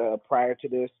campaigns prior to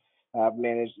this. I've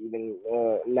managed even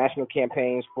national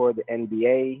campaigns for the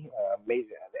NBA, the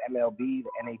MLB,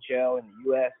 the NHL, and the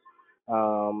U.S.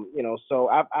 So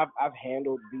I've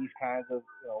handled these kinds of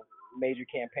major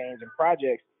campaigns and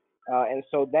projects, and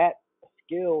so that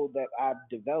skill that I've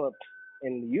developed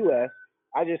in the U.S.,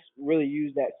 I just really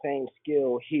use that same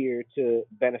skill here to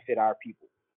benefit our people.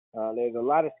 There's a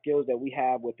lot of skills that we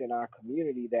have within our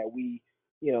community that we,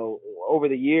 over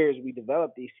the years we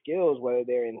developed these skills, whether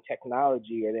they're in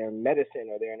technology or they're in medicine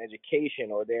or they're in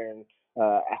education or they're in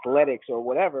athletics or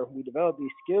whatever. We develop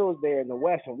these skills there in the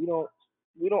West, and we don't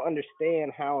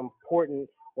understand how important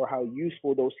or how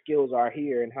useful those skills are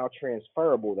here and how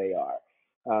transferable they are.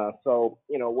 So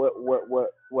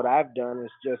what I've done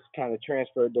is just kind of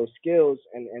transferred those skills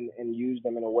and use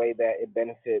them in a way that it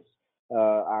benefits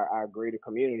our greater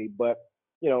community. But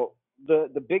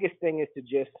the biggest thing is to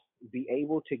just be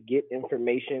able to get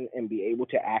information and be able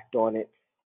to act on it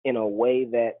in a way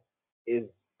that is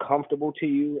comfortable to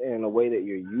you and in a way that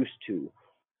you're used to.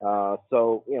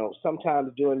 So,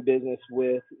 sometimes doing business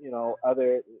with,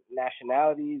 other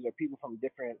nationalities or people from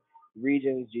different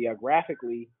regions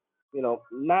geographically,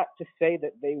 not to say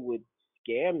that they would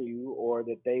scam you or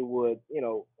that they would,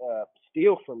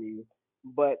 steal from you,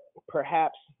 but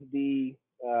perhaps the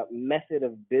method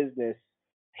of business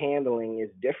handling is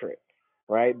different,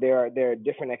 right? There are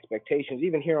different expectations,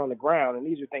 even here on the ground, and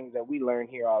these are things that we learn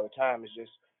here all the time. Is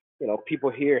just, people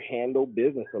here handle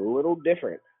business a little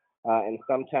different. And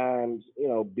sometimes,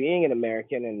 being an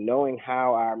American and knowing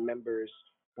how our members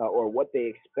or what they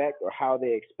expect or how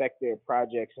they expect their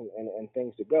projects and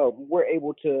things to go, we're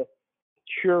able to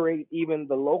curate even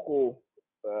the local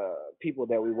people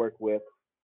that we work with.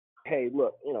 Hey,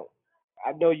 look,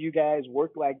 I know you guys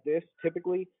work like this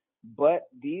typically, but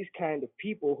these kind of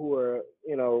people who are,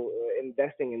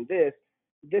 investing in this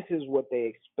is what they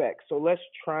expect. So let's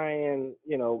try and,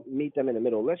 meet them in the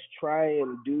middle. Let's try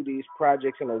and do these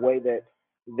projects in a way that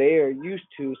they are used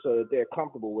to so that they're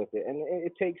comfortable with it. And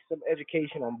it takes some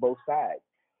education on both sides.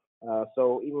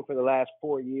 So even for the last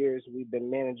 4 years, we've been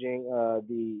managing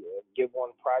the Give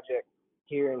One project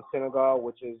here in Senegal,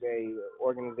 which is a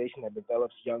organization that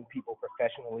develops young people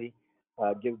professionally,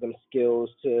 gives them skills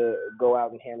to go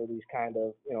out and handle these kind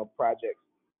of projects.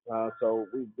 So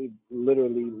we've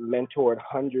literally mentored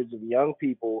hundreds of young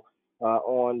people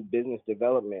on business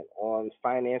development, on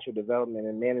financial development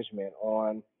and management,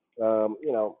 on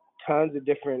tons of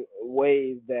different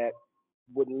ways that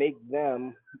would make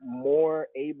them more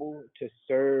able to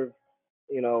serve,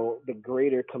 the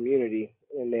greater community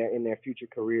in their future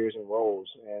careers and roles.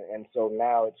 And so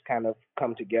now it's kind of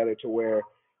come together to where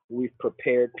we've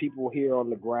prepared people here on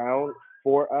the ground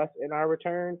for us in our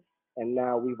return, and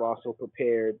now we've also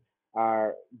prepared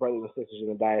our brothers and sisters in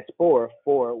the diaspora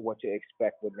for what to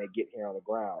expect when they get here on the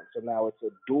ground. So now it's a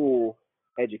dual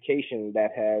education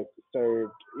that has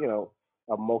served,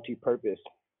 a multi-purpose,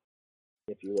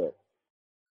 if you will.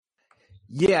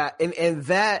 Yeah, and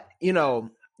that,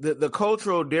 the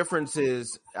cultural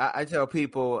differences, I tell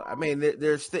people, I mean,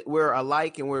 we're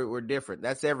alike and we're different.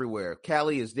 That's everywhere.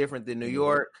 Cali is different than New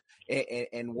York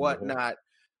and whatnot.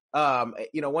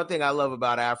 One thing I love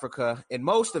about Africa, and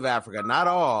most of Africa, not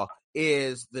all,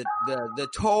 is the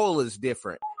toll is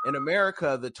different. In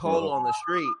America, the toll on the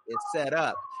street is set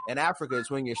up. In Africa,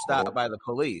 it's when you're stopped by the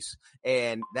police,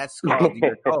 and that's called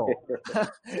your toll.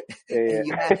 And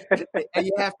you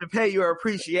have to pay your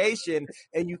appreciation,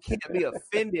 and you can't be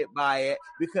offended by it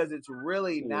because it's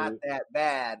really not that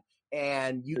bad.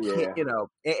 And you can't,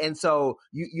 and so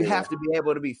you have to be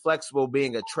able to be flexible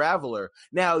being a traveler.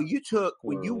 Now,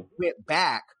 when you went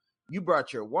back, you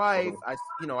brought your wife. I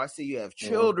see you have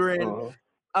children.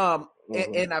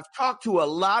 And I've talked to a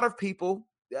lot of people,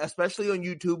 especially on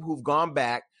YouTube, who've gone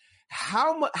back.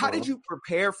 How did you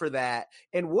prepare for that?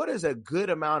 And what is a good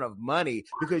amount of money?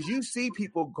 Because you see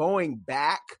people going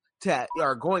back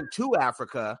going to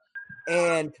Africa,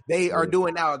 and they are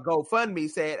doing now a GoFundMe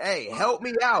saying, hey, help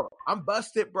me out. I'm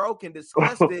busted, broke, and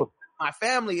disgusted. My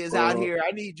family is out here.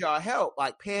 I need y'all help,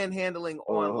 like panhandling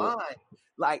online.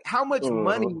 Like, how much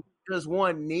money does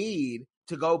one need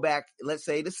to go back, let's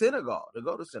say, to Senegal, to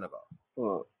go to Senegal?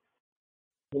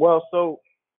 Well, so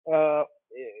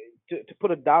to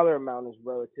put a dollar amount is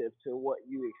relative to what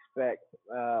you expect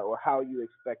or how you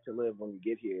expect to live when you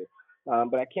get here.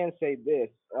 But I can say this.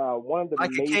 One of the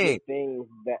major things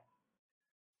that –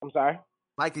 I'm sorry?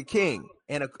 Like a king.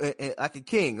 And like a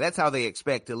king. That's how they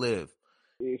expect to live.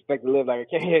 You expect to live like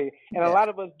a king. And a lot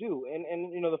of us do. And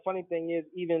the funny thing is,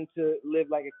 even to live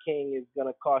like a king is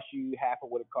going to cost you half of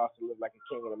what it costs to live like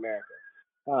a king in America.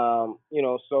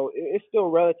 So it's still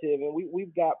relative, and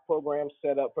we've got programs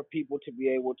set up for people to be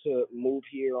able to move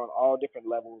here on all different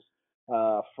levels,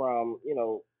 from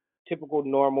typical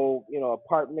normal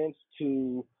apartments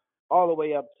to all the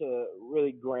way up to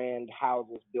really grand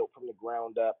houses built from the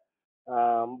ground up.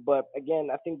 But again,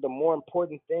 I think the more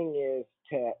important thing is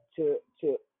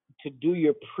to do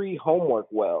your pre-homework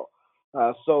well.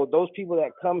 So those people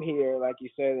that come here, like you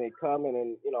said, they come and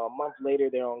then, a month later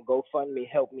they're on GoFundMe,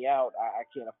 help me out, I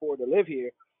can't afford to live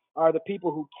here, are the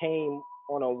people who came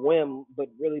on a whim but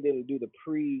really didn't do the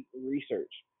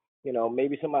pre-research.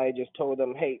 Maybe somebody just told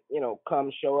them, hey,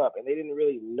 come show up, and they didn't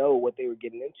really know what they were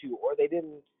getting into, or they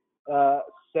didn't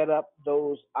set up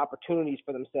those opportunities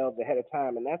for themselves ahead of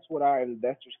time. And that's what our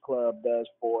Investors Club does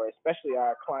for especially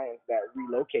our clients that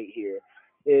relocate here,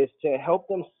 is to help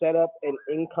them set up an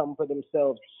income for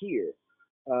themselves here.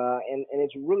 And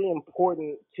it's really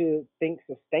important to think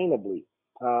sustainably.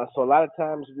 So a lot of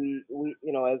times we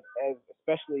as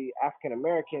especially African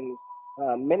Americans,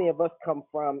 many of us come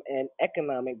from an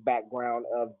economic background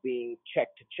of being check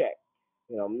to check.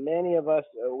 Many of us,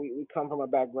 we come from a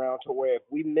background to where if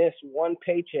we miss one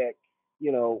paycheck,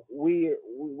 we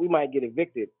might get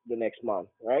evicted the next month,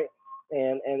 right?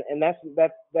 And that's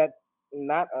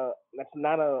not a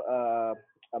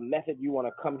method you want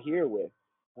to come here with.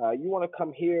 You want to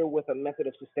come here with a method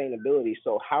of sustainability.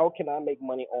 So how can I make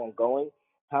money ongoing?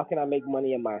 How can I make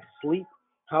money in my sleep?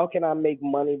 How can I make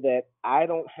money that I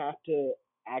don't have to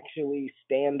actually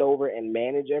stand over and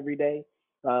manage every day?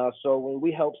 So when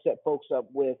we help set folks up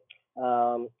with,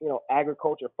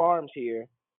 agriculture farms here,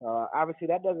 obviously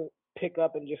that doesn't pick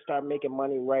up and just start making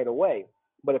money right away.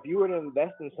 But if you were to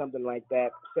invest in something like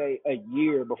that, say a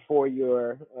year before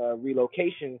your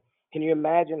relocation, can you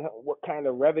imagine what kind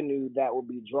of revenue that will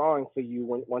be drawing for you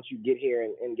once you get here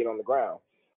and get on the ground?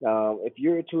 If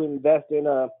you're to invest in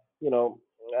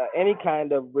any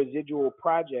kind of residual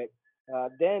project,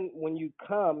 then when you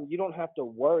come, you don't have to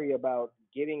worry about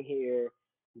getting here,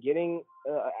 getting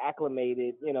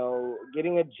acclimated,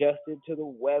 getting adjusted to the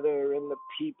weather and the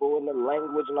people and the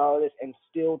language and all of this, and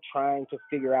still trying to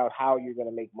figure out how you're going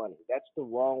to make money. That's the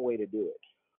wrong way to do it.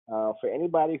 For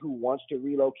anybody who wants to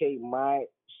relocate, my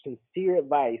sincere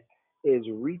advice is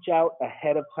reach out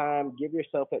ahead of time. Give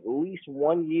yourself at least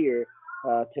 1 year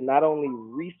to not only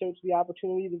research the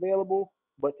opportunities available,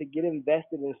 but to get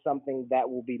invested in something that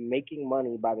will be making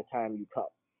money by the time you come.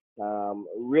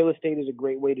 Real estate is a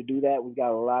great way to do that. We've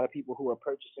got a lot of people who are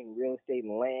purchasing real estate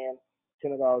and land.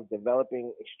 Senegal is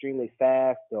developing extremely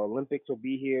fast. The Olympics will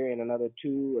be here in another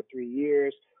 2 or 3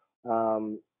 years.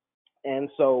 And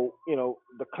so,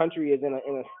 the country is in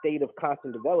a state of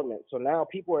constant development. So now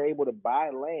people are able to buy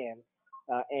land,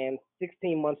 and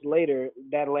 16 months later,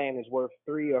 that land is worth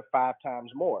 3 or 5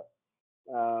 times more.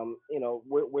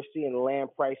 We're seeing land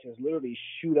prices literally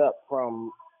shoot up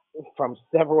from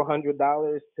several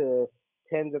 $100s to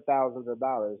tens of thousands of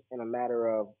dollars in a matter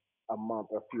of a month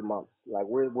or a few months. Like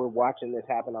we're watching this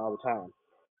happen all the time,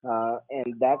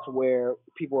 and that's where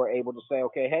people are able to say,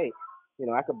 okay, hey,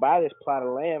 I could buy this plot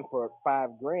of land for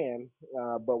 $5,000,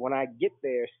 but when I get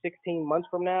there 16 months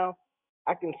from now,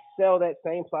 I can sell that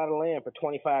same plot of land for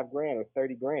 $25,000 or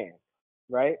 $30,000,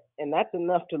 right? And that's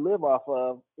enough to live off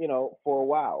of, for a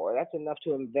while, or that's enough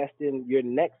to invest in your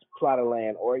next plot of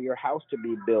land or your house to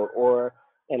be built or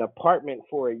an apartment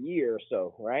for a year or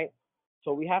so, right?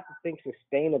 So we have to think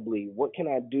sustainably. What can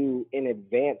I do in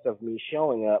advance of me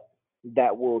showing up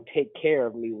that will take care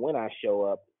of me when I show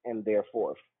up, and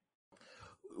therefore?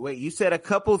 Wait, you said a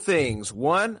couple things.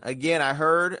 One, again, I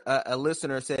heard a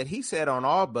listener said, he said on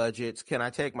all budgets, can I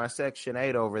take my Section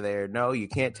 8 over there? No, you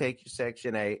can't take your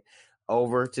Section 8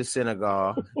 over to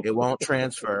Senegal. It won't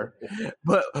transfer.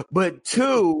 But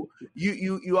two,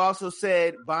 you also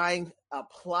said buying a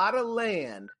plot of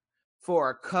land for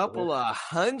a couple of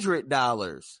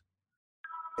 $100.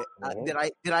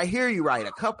 Did I hear you right?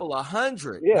 A couple of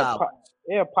 $100.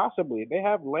 Yeah, possibly. They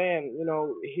have land,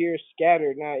 here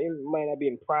scattered. Now, it might not be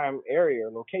in prime area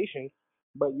or location,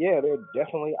 but yeah, there are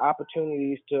definitely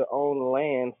opportunities to own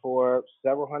land for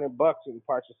several $100 in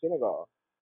parts of Senegal.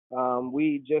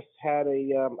 We just had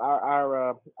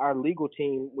our legal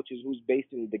team, who's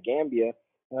based in the Gambia,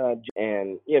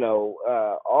 and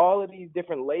all of these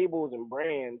different labels and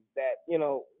brands that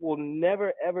will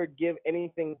never ever give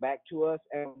anything back to us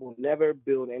and will never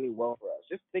build any wealth for us.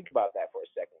 Just think about that for a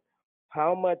second.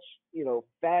 How much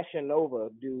Fashion Nova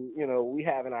do we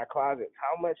have in our closets?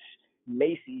 How much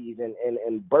Macy's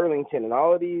and Burlington and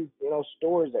all of these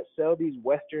stores that sell these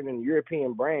Western and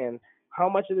European brands? How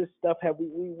much of this stuff have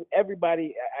we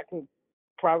everybody? I can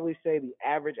probably say the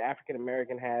average African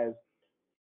American has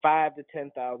 $5,000 to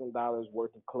 $10,000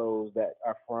 worth of clothes that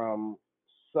are from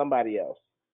somebody else,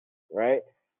 right?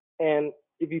 And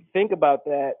if you think about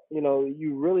that,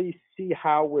 you really see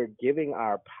how we're giving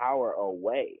our power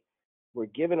away. We're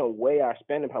giving away our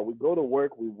spending power. We go to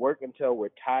work, we work until we're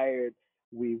tired.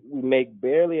 We make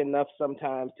barely enough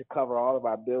sometimes to cover all of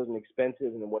our bills and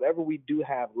expenses, and whatever we do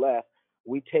have left,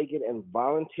 we take it and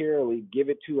voluntarily give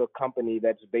it to a company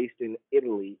that's based in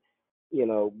Italy,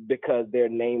 because their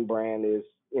name brand is,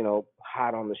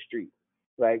 hot on the street.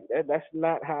 Like that's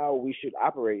not how we should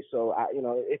operate. So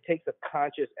it takes a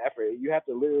conscious effort. You have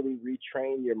to literally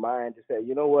retrain your mind to say,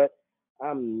 you know what,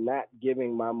 I'm not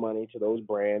giving my money to those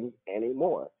brands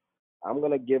anymore. I'm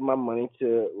going to give my money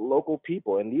to local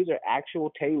people. And these are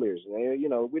actual tailors.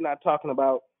 We're not talking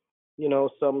about,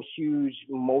 some huge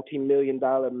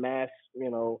multi-million-dollar mass,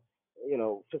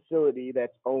 facility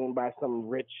that's owned by some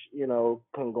rich,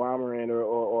 conglomerate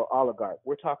or oligarch.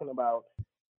 We're talking about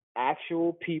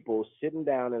actual people sitting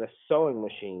down in a sewing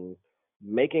machine,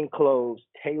 making clothes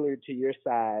tailored to your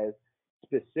size,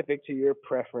 specific to your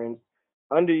preference,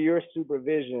 under your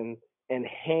supervision, and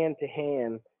hand to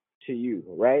hand to you,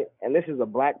 right? And this is a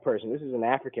black person. This is an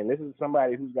African. This is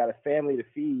somebody who's got a family to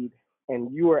feed,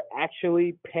 and you are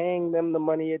actually paying them the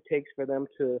money it takes for them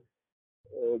to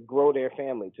grow their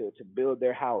family, to build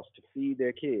their house, to feed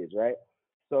their kids, right?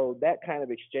 So that kind of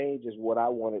exchange is what I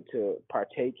wanted to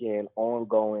partake in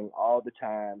ongoing all the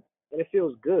time. And it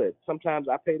feels good. Sometimes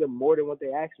I pay them more than what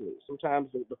they ask me. Sometimes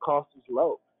the cost is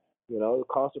low. You know, the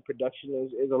cost of production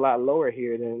is a lot lower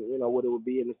here than, you know, what it would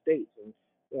be in the States. And,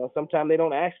 you know, sometimes they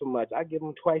don't ask for much. I give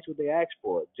them twice what they ask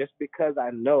for, just because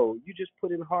I know you just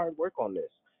put in hard work on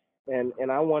this.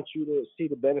 And I want you to see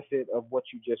the benefit of what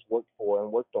you just worked for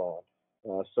and worked on.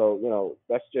 So, you know,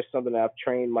 that's just something that I've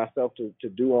trained myself to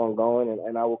do ongoing,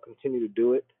 and I will continue to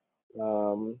do it.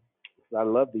 I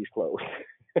love these clothes.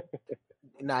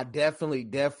 Nah,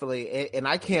 definitely. And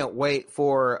I can't wait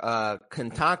for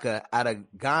Kantanka out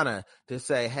of Ghana to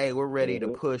say, hey, we're ready to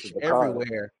push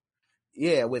everywhere.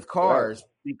 Yeah, with cars,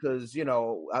 because, you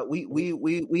know,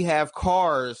 we have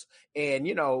cars, and,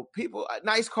 you know, people,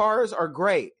 nice cars are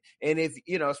great. And if,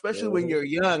 you know, especially when you're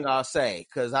young, I'll say,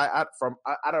 because I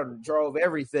done drove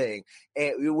everything,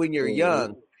 and when you're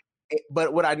young.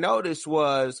 But what I noticed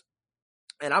was,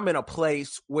 and I'm in a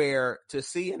place where to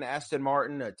see an Aston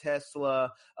Martin, a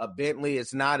Tesla, a Bentley,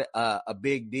 it's not a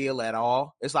big deal at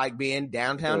all. It's like being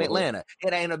downtown Atlanta.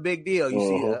 It ain't a big deal. You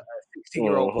see a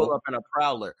 16-year-old pull up in a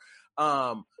Prowler.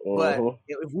 But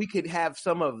if we could have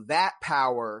some of that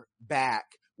power back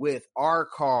with our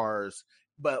cars,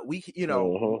 but we, you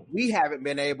know, we haven't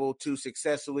been able to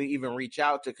successfully even reach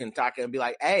out to Kentucky and be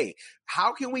like, hey,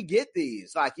 how can we get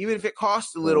these? Like, even if it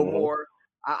costs a little more,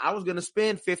 I was going to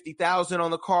spend $50,000 on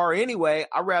the car anyway.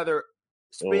 I'd rather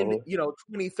spend, you know,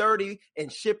 20, 30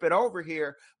 and ship it over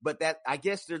here. But that, I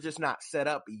guess they're just not set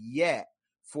up yet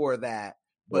for that.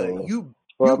 But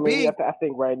I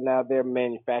think right now their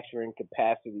manufacturing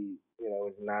capacity, you know,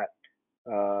 is not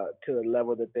to the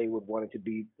level that they would want it to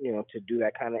be, you know, to do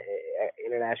that kind of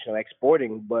international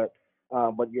exporting. But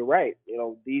you're right. You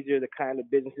know, these are the kind of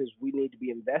businesses we need to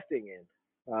be investing in.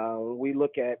 When we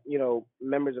look at, you know,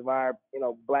 members of our, you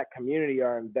know, black community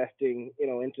are investing, you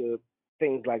know, into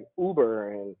things like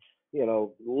Uber and, you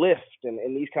know, Lyft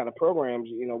and these kind of programs.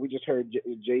 You know, we just heard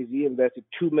Jay-Z invested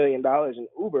 $2 million in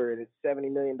Uber, and it's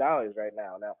 $70 million right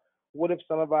now. Now, what if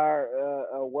some of our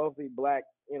wealthy black,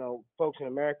 you know, folks in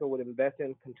America would invest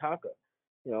in Kantanka?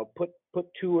 You know, put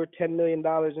 $2 or $10 million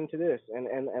into this,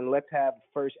 and let's have the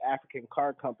first African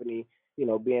car company, you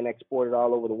know, being exported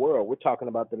all over the world. We're talking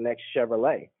about the next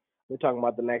Chevrolet. We're talking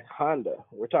about the next Honda.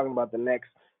 We're talking about the next,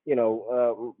 you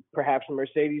know, perhaps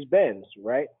Mercedes-Benz,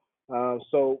 right?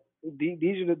 So these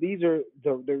are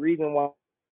the reason why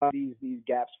these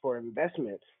gaps for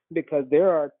investment, because there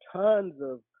are tons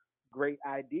of great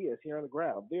ideas here on the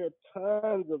ground. There are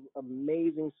tons of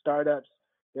amazing startups.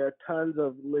 There are tons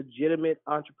of legitimate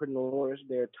entrepreneurs.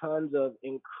 There are tons of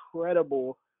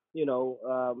incredible, you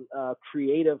know,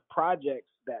 creative projects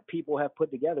that people have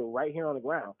put together right here on the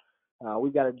ground.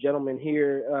 We've got a gentleman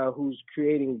here who's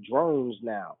creating drones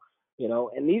now, you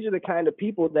know, and these are the kind of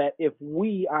people that if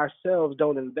we ourselves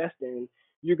don't invest in,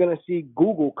 you're going to see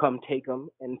Google come take them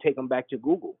and take them back to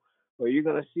Google. Or you're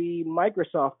going to see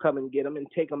Microsoft come and get them and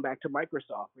take them back to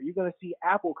Microsoft. Or you're going to see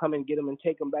Apple come and get them and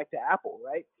take them back to Apple,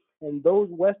 right? And those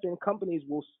Western companies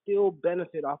will still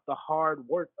benefit off the hard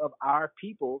work of our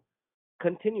people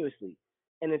continuously.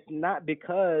 And it's not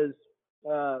because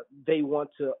they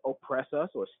want to oppress us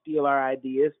or steal our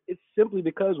ideas. It's simply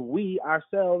because we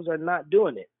ourselves are not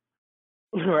doing it,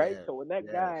 right? So when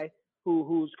that guy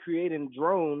who's creating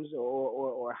drones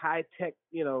or high-tech,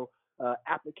 you know,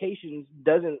 applications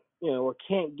doesn't, you know, or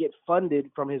can't get funded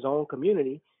from his own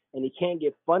community, and he can't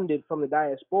get funded from the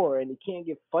diaspora, and he can't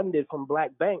get funded from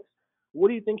black banks, what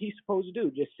do you think he's supposed to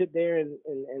do? Just sit there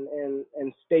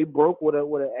and stay broke with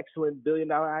an excellent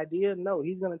billion-dollar idea? No,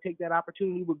 he's going to take that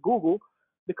opportunity with Google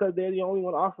because they're the only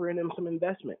one offering him some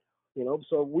investment. You know,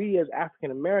 so we as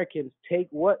African Americans take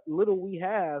what little we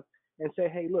have and say,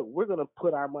 hey, look, we're going to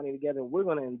put our money together and we're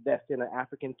going to invest in an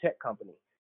African tech company.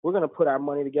 We're going to put our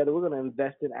money together. We're going to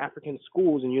invest in African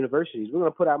schools and universities. We're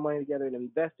going to put our money together and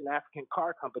invest in African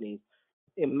car companies.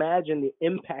 Imagine the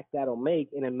impact that'll make,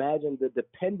 and imagine the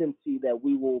dependency that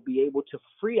we will be able to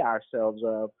free ourselves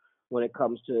of when it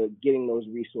comes to getting those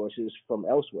resources from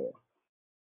elsewhere.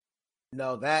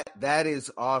 No, that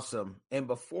is awesome. And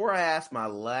before I ask my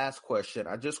last question,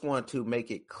 I just want to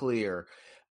make it clear.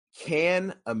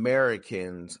 Can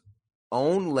Americans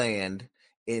own land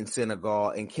in Senegal,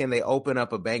 and can they open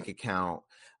up a bank account?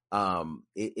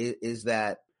 Is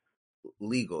that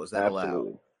legal? Is that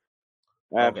allowed?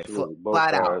 Absolutely.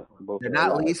 Flat out. They're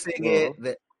not leasing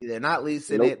it. They're not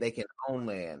leasing Nope. it. They can own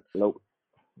land. Nope.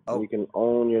 Oh. You can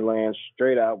own your land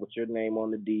straight out with your name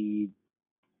on the deed,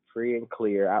 free and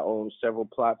clear. I own several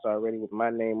plots already with my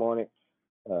name on it.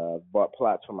 Bought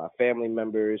plots for my family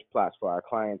members, plots for our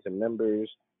clients and members.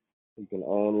 You can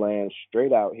own land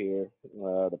straight out here.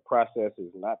 The process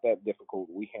is not that difficult.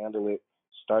 We handle it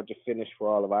start to finish for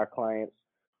all of our clients.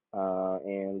 I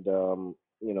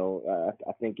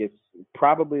think it's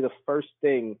probably the first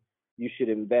thing you should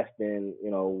invest in,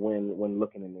 when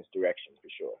looking in this direction, for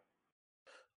sure.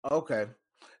 Okay.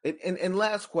 And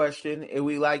last question, and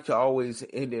we like to always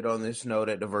end it on this note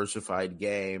at Diversified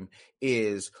Game,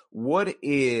 is what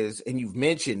is, and you've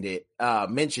mentioned it,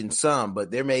 mentioned some, but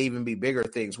there may even be bigger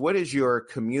things. What is your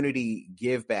community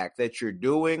give back that you're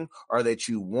doing or that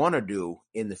you want to do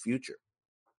in the future?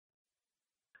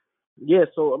 Yeah,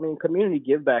 so community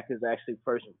give back is actually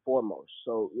first and foremost.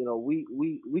 So,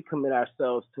 we commit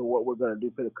ourselves to what we're going to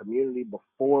do for the community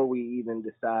before we even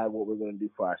decide what we're going to do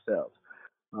for ourselves.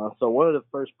 So one of the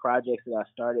first projects that I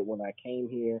started when I came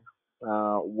here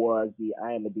was the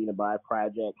I Am Medina Bai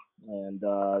project, and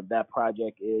that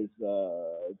project is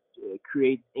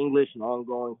create English and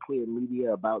ongoing clear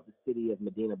media about the city of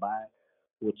Medina Bai,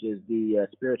 which is the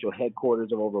spiritual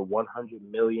headquarters of over 100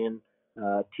 million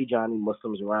Tijani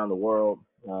Muslims around the world.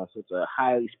 So it's a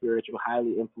highly spiritual,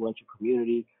 highly influential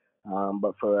community,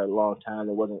 but for a long time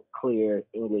there wasn't clear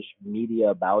English media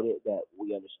about it that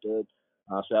we understood.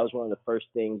 So that was one of the first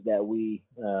things that we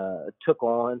took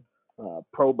on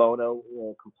pro bono,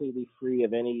 completely free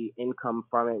of any income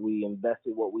from it. We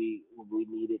invested what we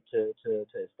needed to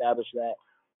establish that,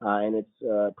 and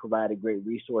it's provided great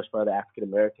resource for other African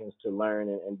Americans to learn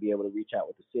and be able to reach out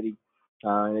with the city.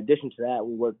 In addition to that,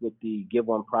 we worked with the Give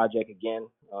One Project again.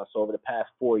 So over the past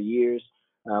 4 years,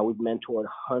 we've mentored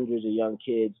hundreds of young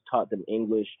kids, taught them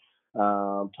English,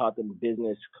 taught them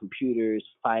business, computers,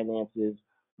 finances.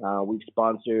 We've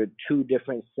sponsored 2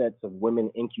 different sets of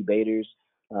women incubators.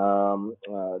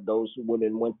 Those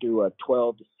women went through a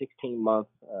 12 to 16 month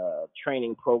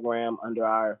training program under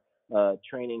our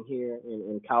training here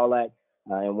in Cowlack.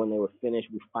 And when they were finished,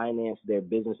 we financed their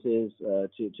businesses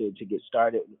to get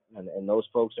started. And those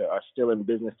folks are still in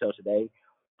business till today.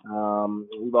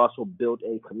 We've also built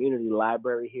a community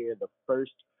library here, the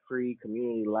first free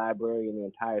community library in the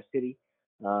entire city.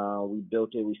 We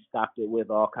built it, we stocked it with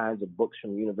all kinds of books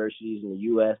from universities in the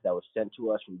U.S. that was sent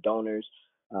to us from donors.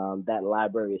 That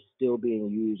library is still being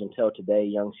used until today.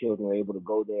 Young children are able to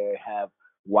go there, have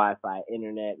Wi-Fi,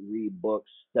 internet, read books,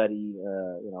 study,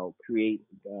 create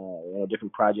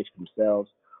different projects themselves.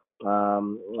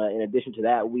 In addition to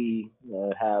that, we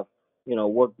have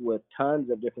worked with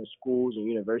tons of different schools and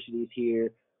universities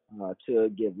here to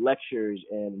give lectures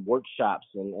and workshops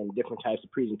and different types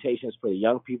of presentations for the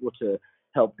young people to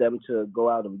help them to go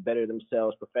out and better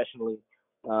themselves professionally.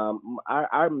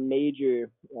 Our major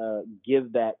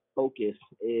give back focus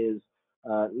is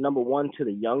number one to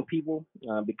the young people,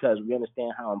 because we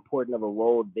understand how important of a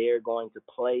role they're going to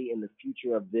play in the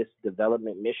future of this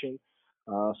development mission.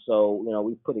 So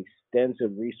we put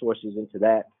extensive resources into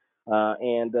that,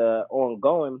 and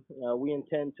ongoing, we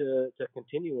intend to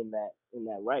continue in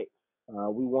that right.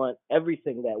 We want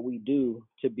everything that we do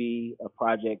to be a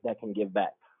project that can give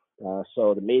back.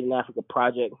 So the Made in Africa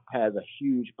project has a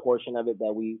huge portion of it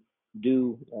that we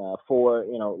do for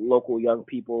local young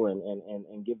people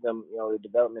and give them the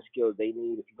development skills they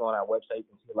need. If you go on our website, you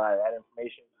can see a lot of that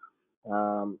information.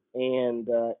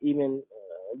 Even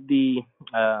the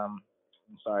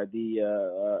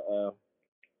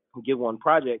Give One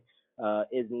project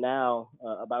is now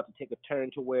about to take a turn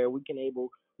to where we can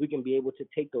be able to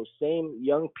take those same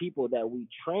young people that we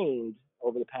trained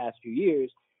over the past few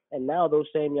years, and now those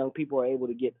same young people are able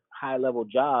to get high-level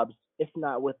jobs, if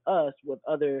not with us, with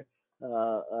other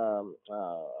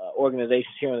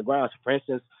organizations here on the ground. So, for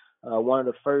instance, one of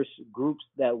the first groups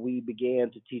that we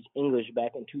began to teach English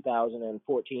back in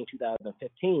 2014,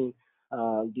 2015,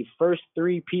 the first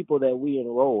 3 people that we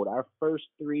enrolled, our first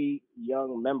 3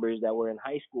 young members that were in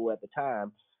high school at the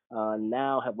time,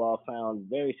 now have all found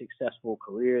very successful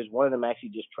careers. One of them actually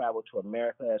just traveled to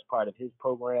America as part of his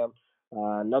program.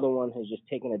 Another one has just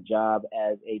taken a job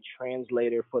as a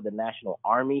translator for the National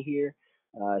Army here.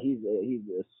 He's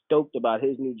stoked about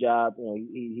his new job.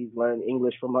 He's learned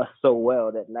English from us so well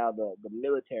that now the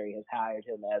military has hired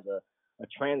him as a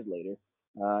translator.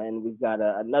 And we've got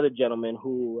another gentleman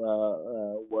who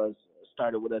was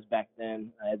started with us back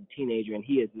then as a teenager, and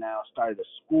he has now started a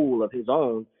school of his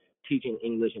own teaching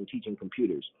English and teaching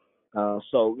computers.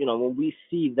 So when we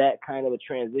see that kind of a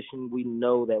transition, we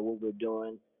know that what we're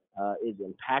doing is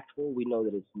impactful. We know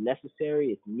that it's necessary,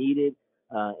 it's needed,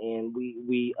 and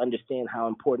we understand how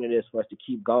important it is for us to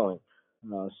keep going.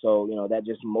 So that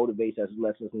just motivates us,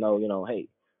 lets us know, hey,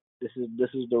 this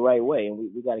is the right way, and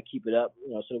we got to keep it up,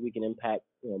 so that we can impact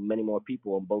many more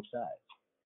people on both sides.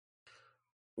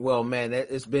 Well, man,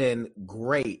 it's been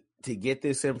great to get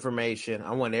this information.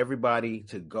 I want everybody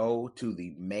to go to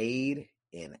the Made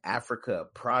in Africa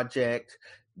project.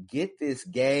 Get this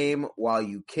game while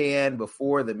you can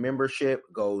before the membership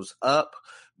goes up,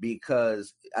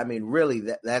 because, I mean, really,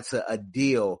 that's a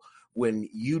deal when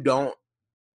you don't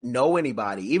know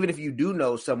anybody. Even if you do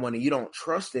know someone and you don't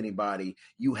trust anybody,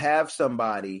 you have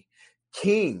somebody,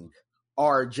 King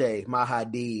RJ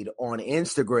Mahadid on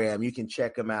Instagram. You can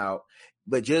check him out.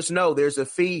 But just know there's a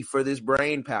fee for this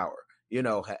brain power.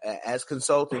 As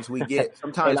consultants, we get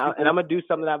sometimes. and I'm going to do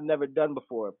something I've never done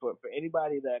before. For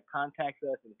anybody that contacts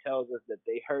us and tells us that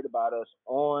they heard about us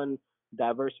on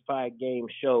Diversified Game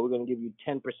Show, we're going to give you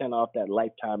 10% off that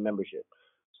lifetime membership.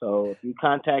 So if you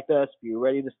contact us, if you're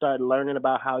ready to start learning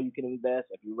about how you can invest,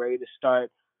 if you're ready to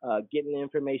start getting the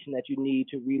information that you need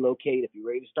to relocate, if you're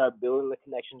ready to start building the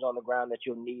connections on the ground that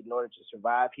you'll need in order to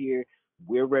survive here,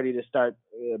 we're ready to start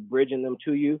bridging them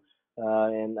to you.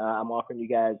 And I'm offering you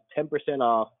guys 10%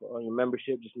 off on your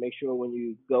membership. Just make sure when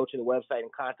you go to the website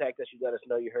and contact us, you let us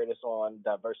know you heard us on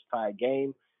Diversified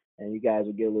Game, and you guys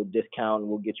will get a little discount,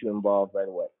 and we'll get you involved right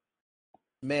away.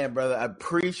 Man, brother, I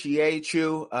appreciate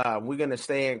you. We're going to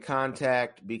stay in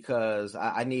contact, because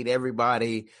I need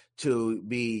everybody to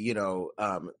be,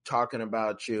 talking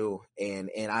about you.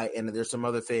 And there's some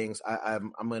other things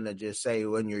I'm going to just say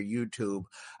on your YouTube.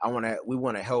 We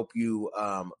want to help you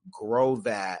grow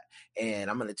that. And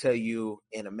I'm going to tell you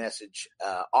in a message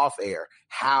off air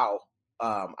how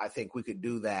I think we could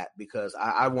do that, because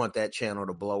I want that channel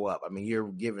to blow up. I mean,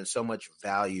 you're giving so much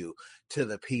value to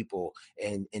the people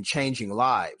and changing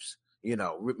lives,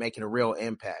 making a real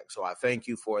impact. So I thank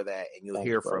you for that, and you'll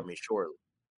hear from me shortly.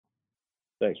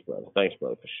 Thanks, brother.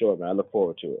 For sure, man. I look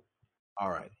forward to it. All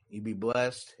right. You be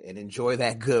blessed and enjoy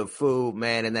that good food,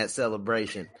 man, and that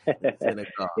celebration. It's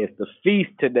the feast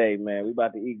today, man. We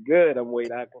about to eat good. I'm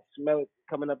waiting. I can smell it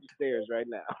coming up the stairs right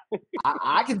now.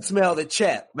 I can smell the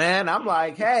chep, man. I'm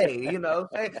like, hey,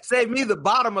 save me the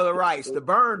bottom of the rice, the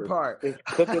burn part. It's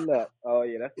cooking up. Oh,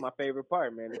 yeah, that's my favorite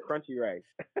part, man, the crunchy rice.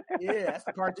 Yeah, that's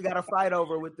the part you got to fight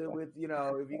over with if you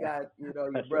got,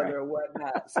 your that's brother right. or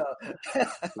whatnot. So,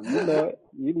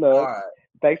 you know. All right.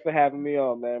 Thanks for having me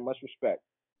on, man. Much respect.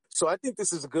 So I think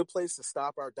this is a good place to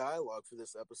stop our dialogue for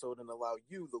this episode and allow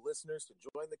you, the listeners, to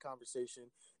join the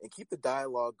conversation and keep the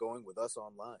dialogue going with us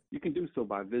online. You can do so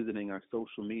by visiting our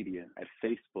social media at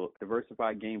Facebook,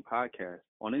 Diversified Game Podcast,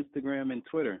 on Instagram and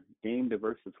Twitter, Game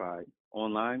Diversified,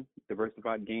 online,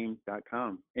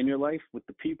 diversifiedgame.com. In your life with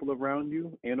the people around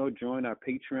you, and/or join our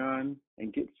Patreon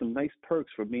and get some nice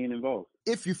perks for being involved.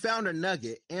 If you found a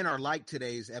nugget and or liked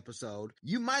today's episode,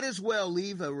 you might as well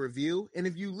leave a review. And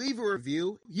if you leave a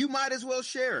review, you might as well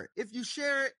share it. If you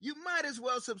share it, you might as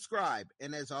well subscribe.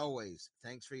 And as always,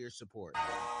 thanks for your support.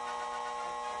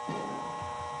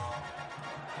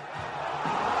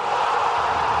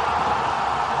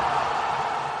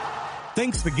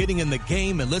 Thanks for getting in the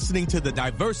game and listening to the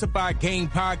Diversified Game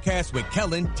Podcast with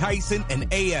Kellen, Tyson,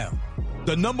 and AM.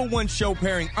 The #1 show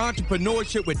pairing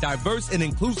entrepreneurship with diverse and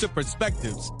inclusive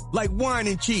perspectives like wine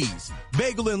and cheese,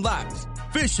 bagel and lox,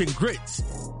 fish and grits.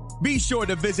 Be sure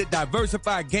to visit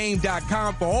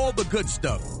diversifiedgame.com for all the good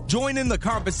stuff. Join in the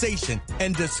conversation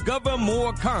and discover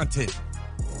more content.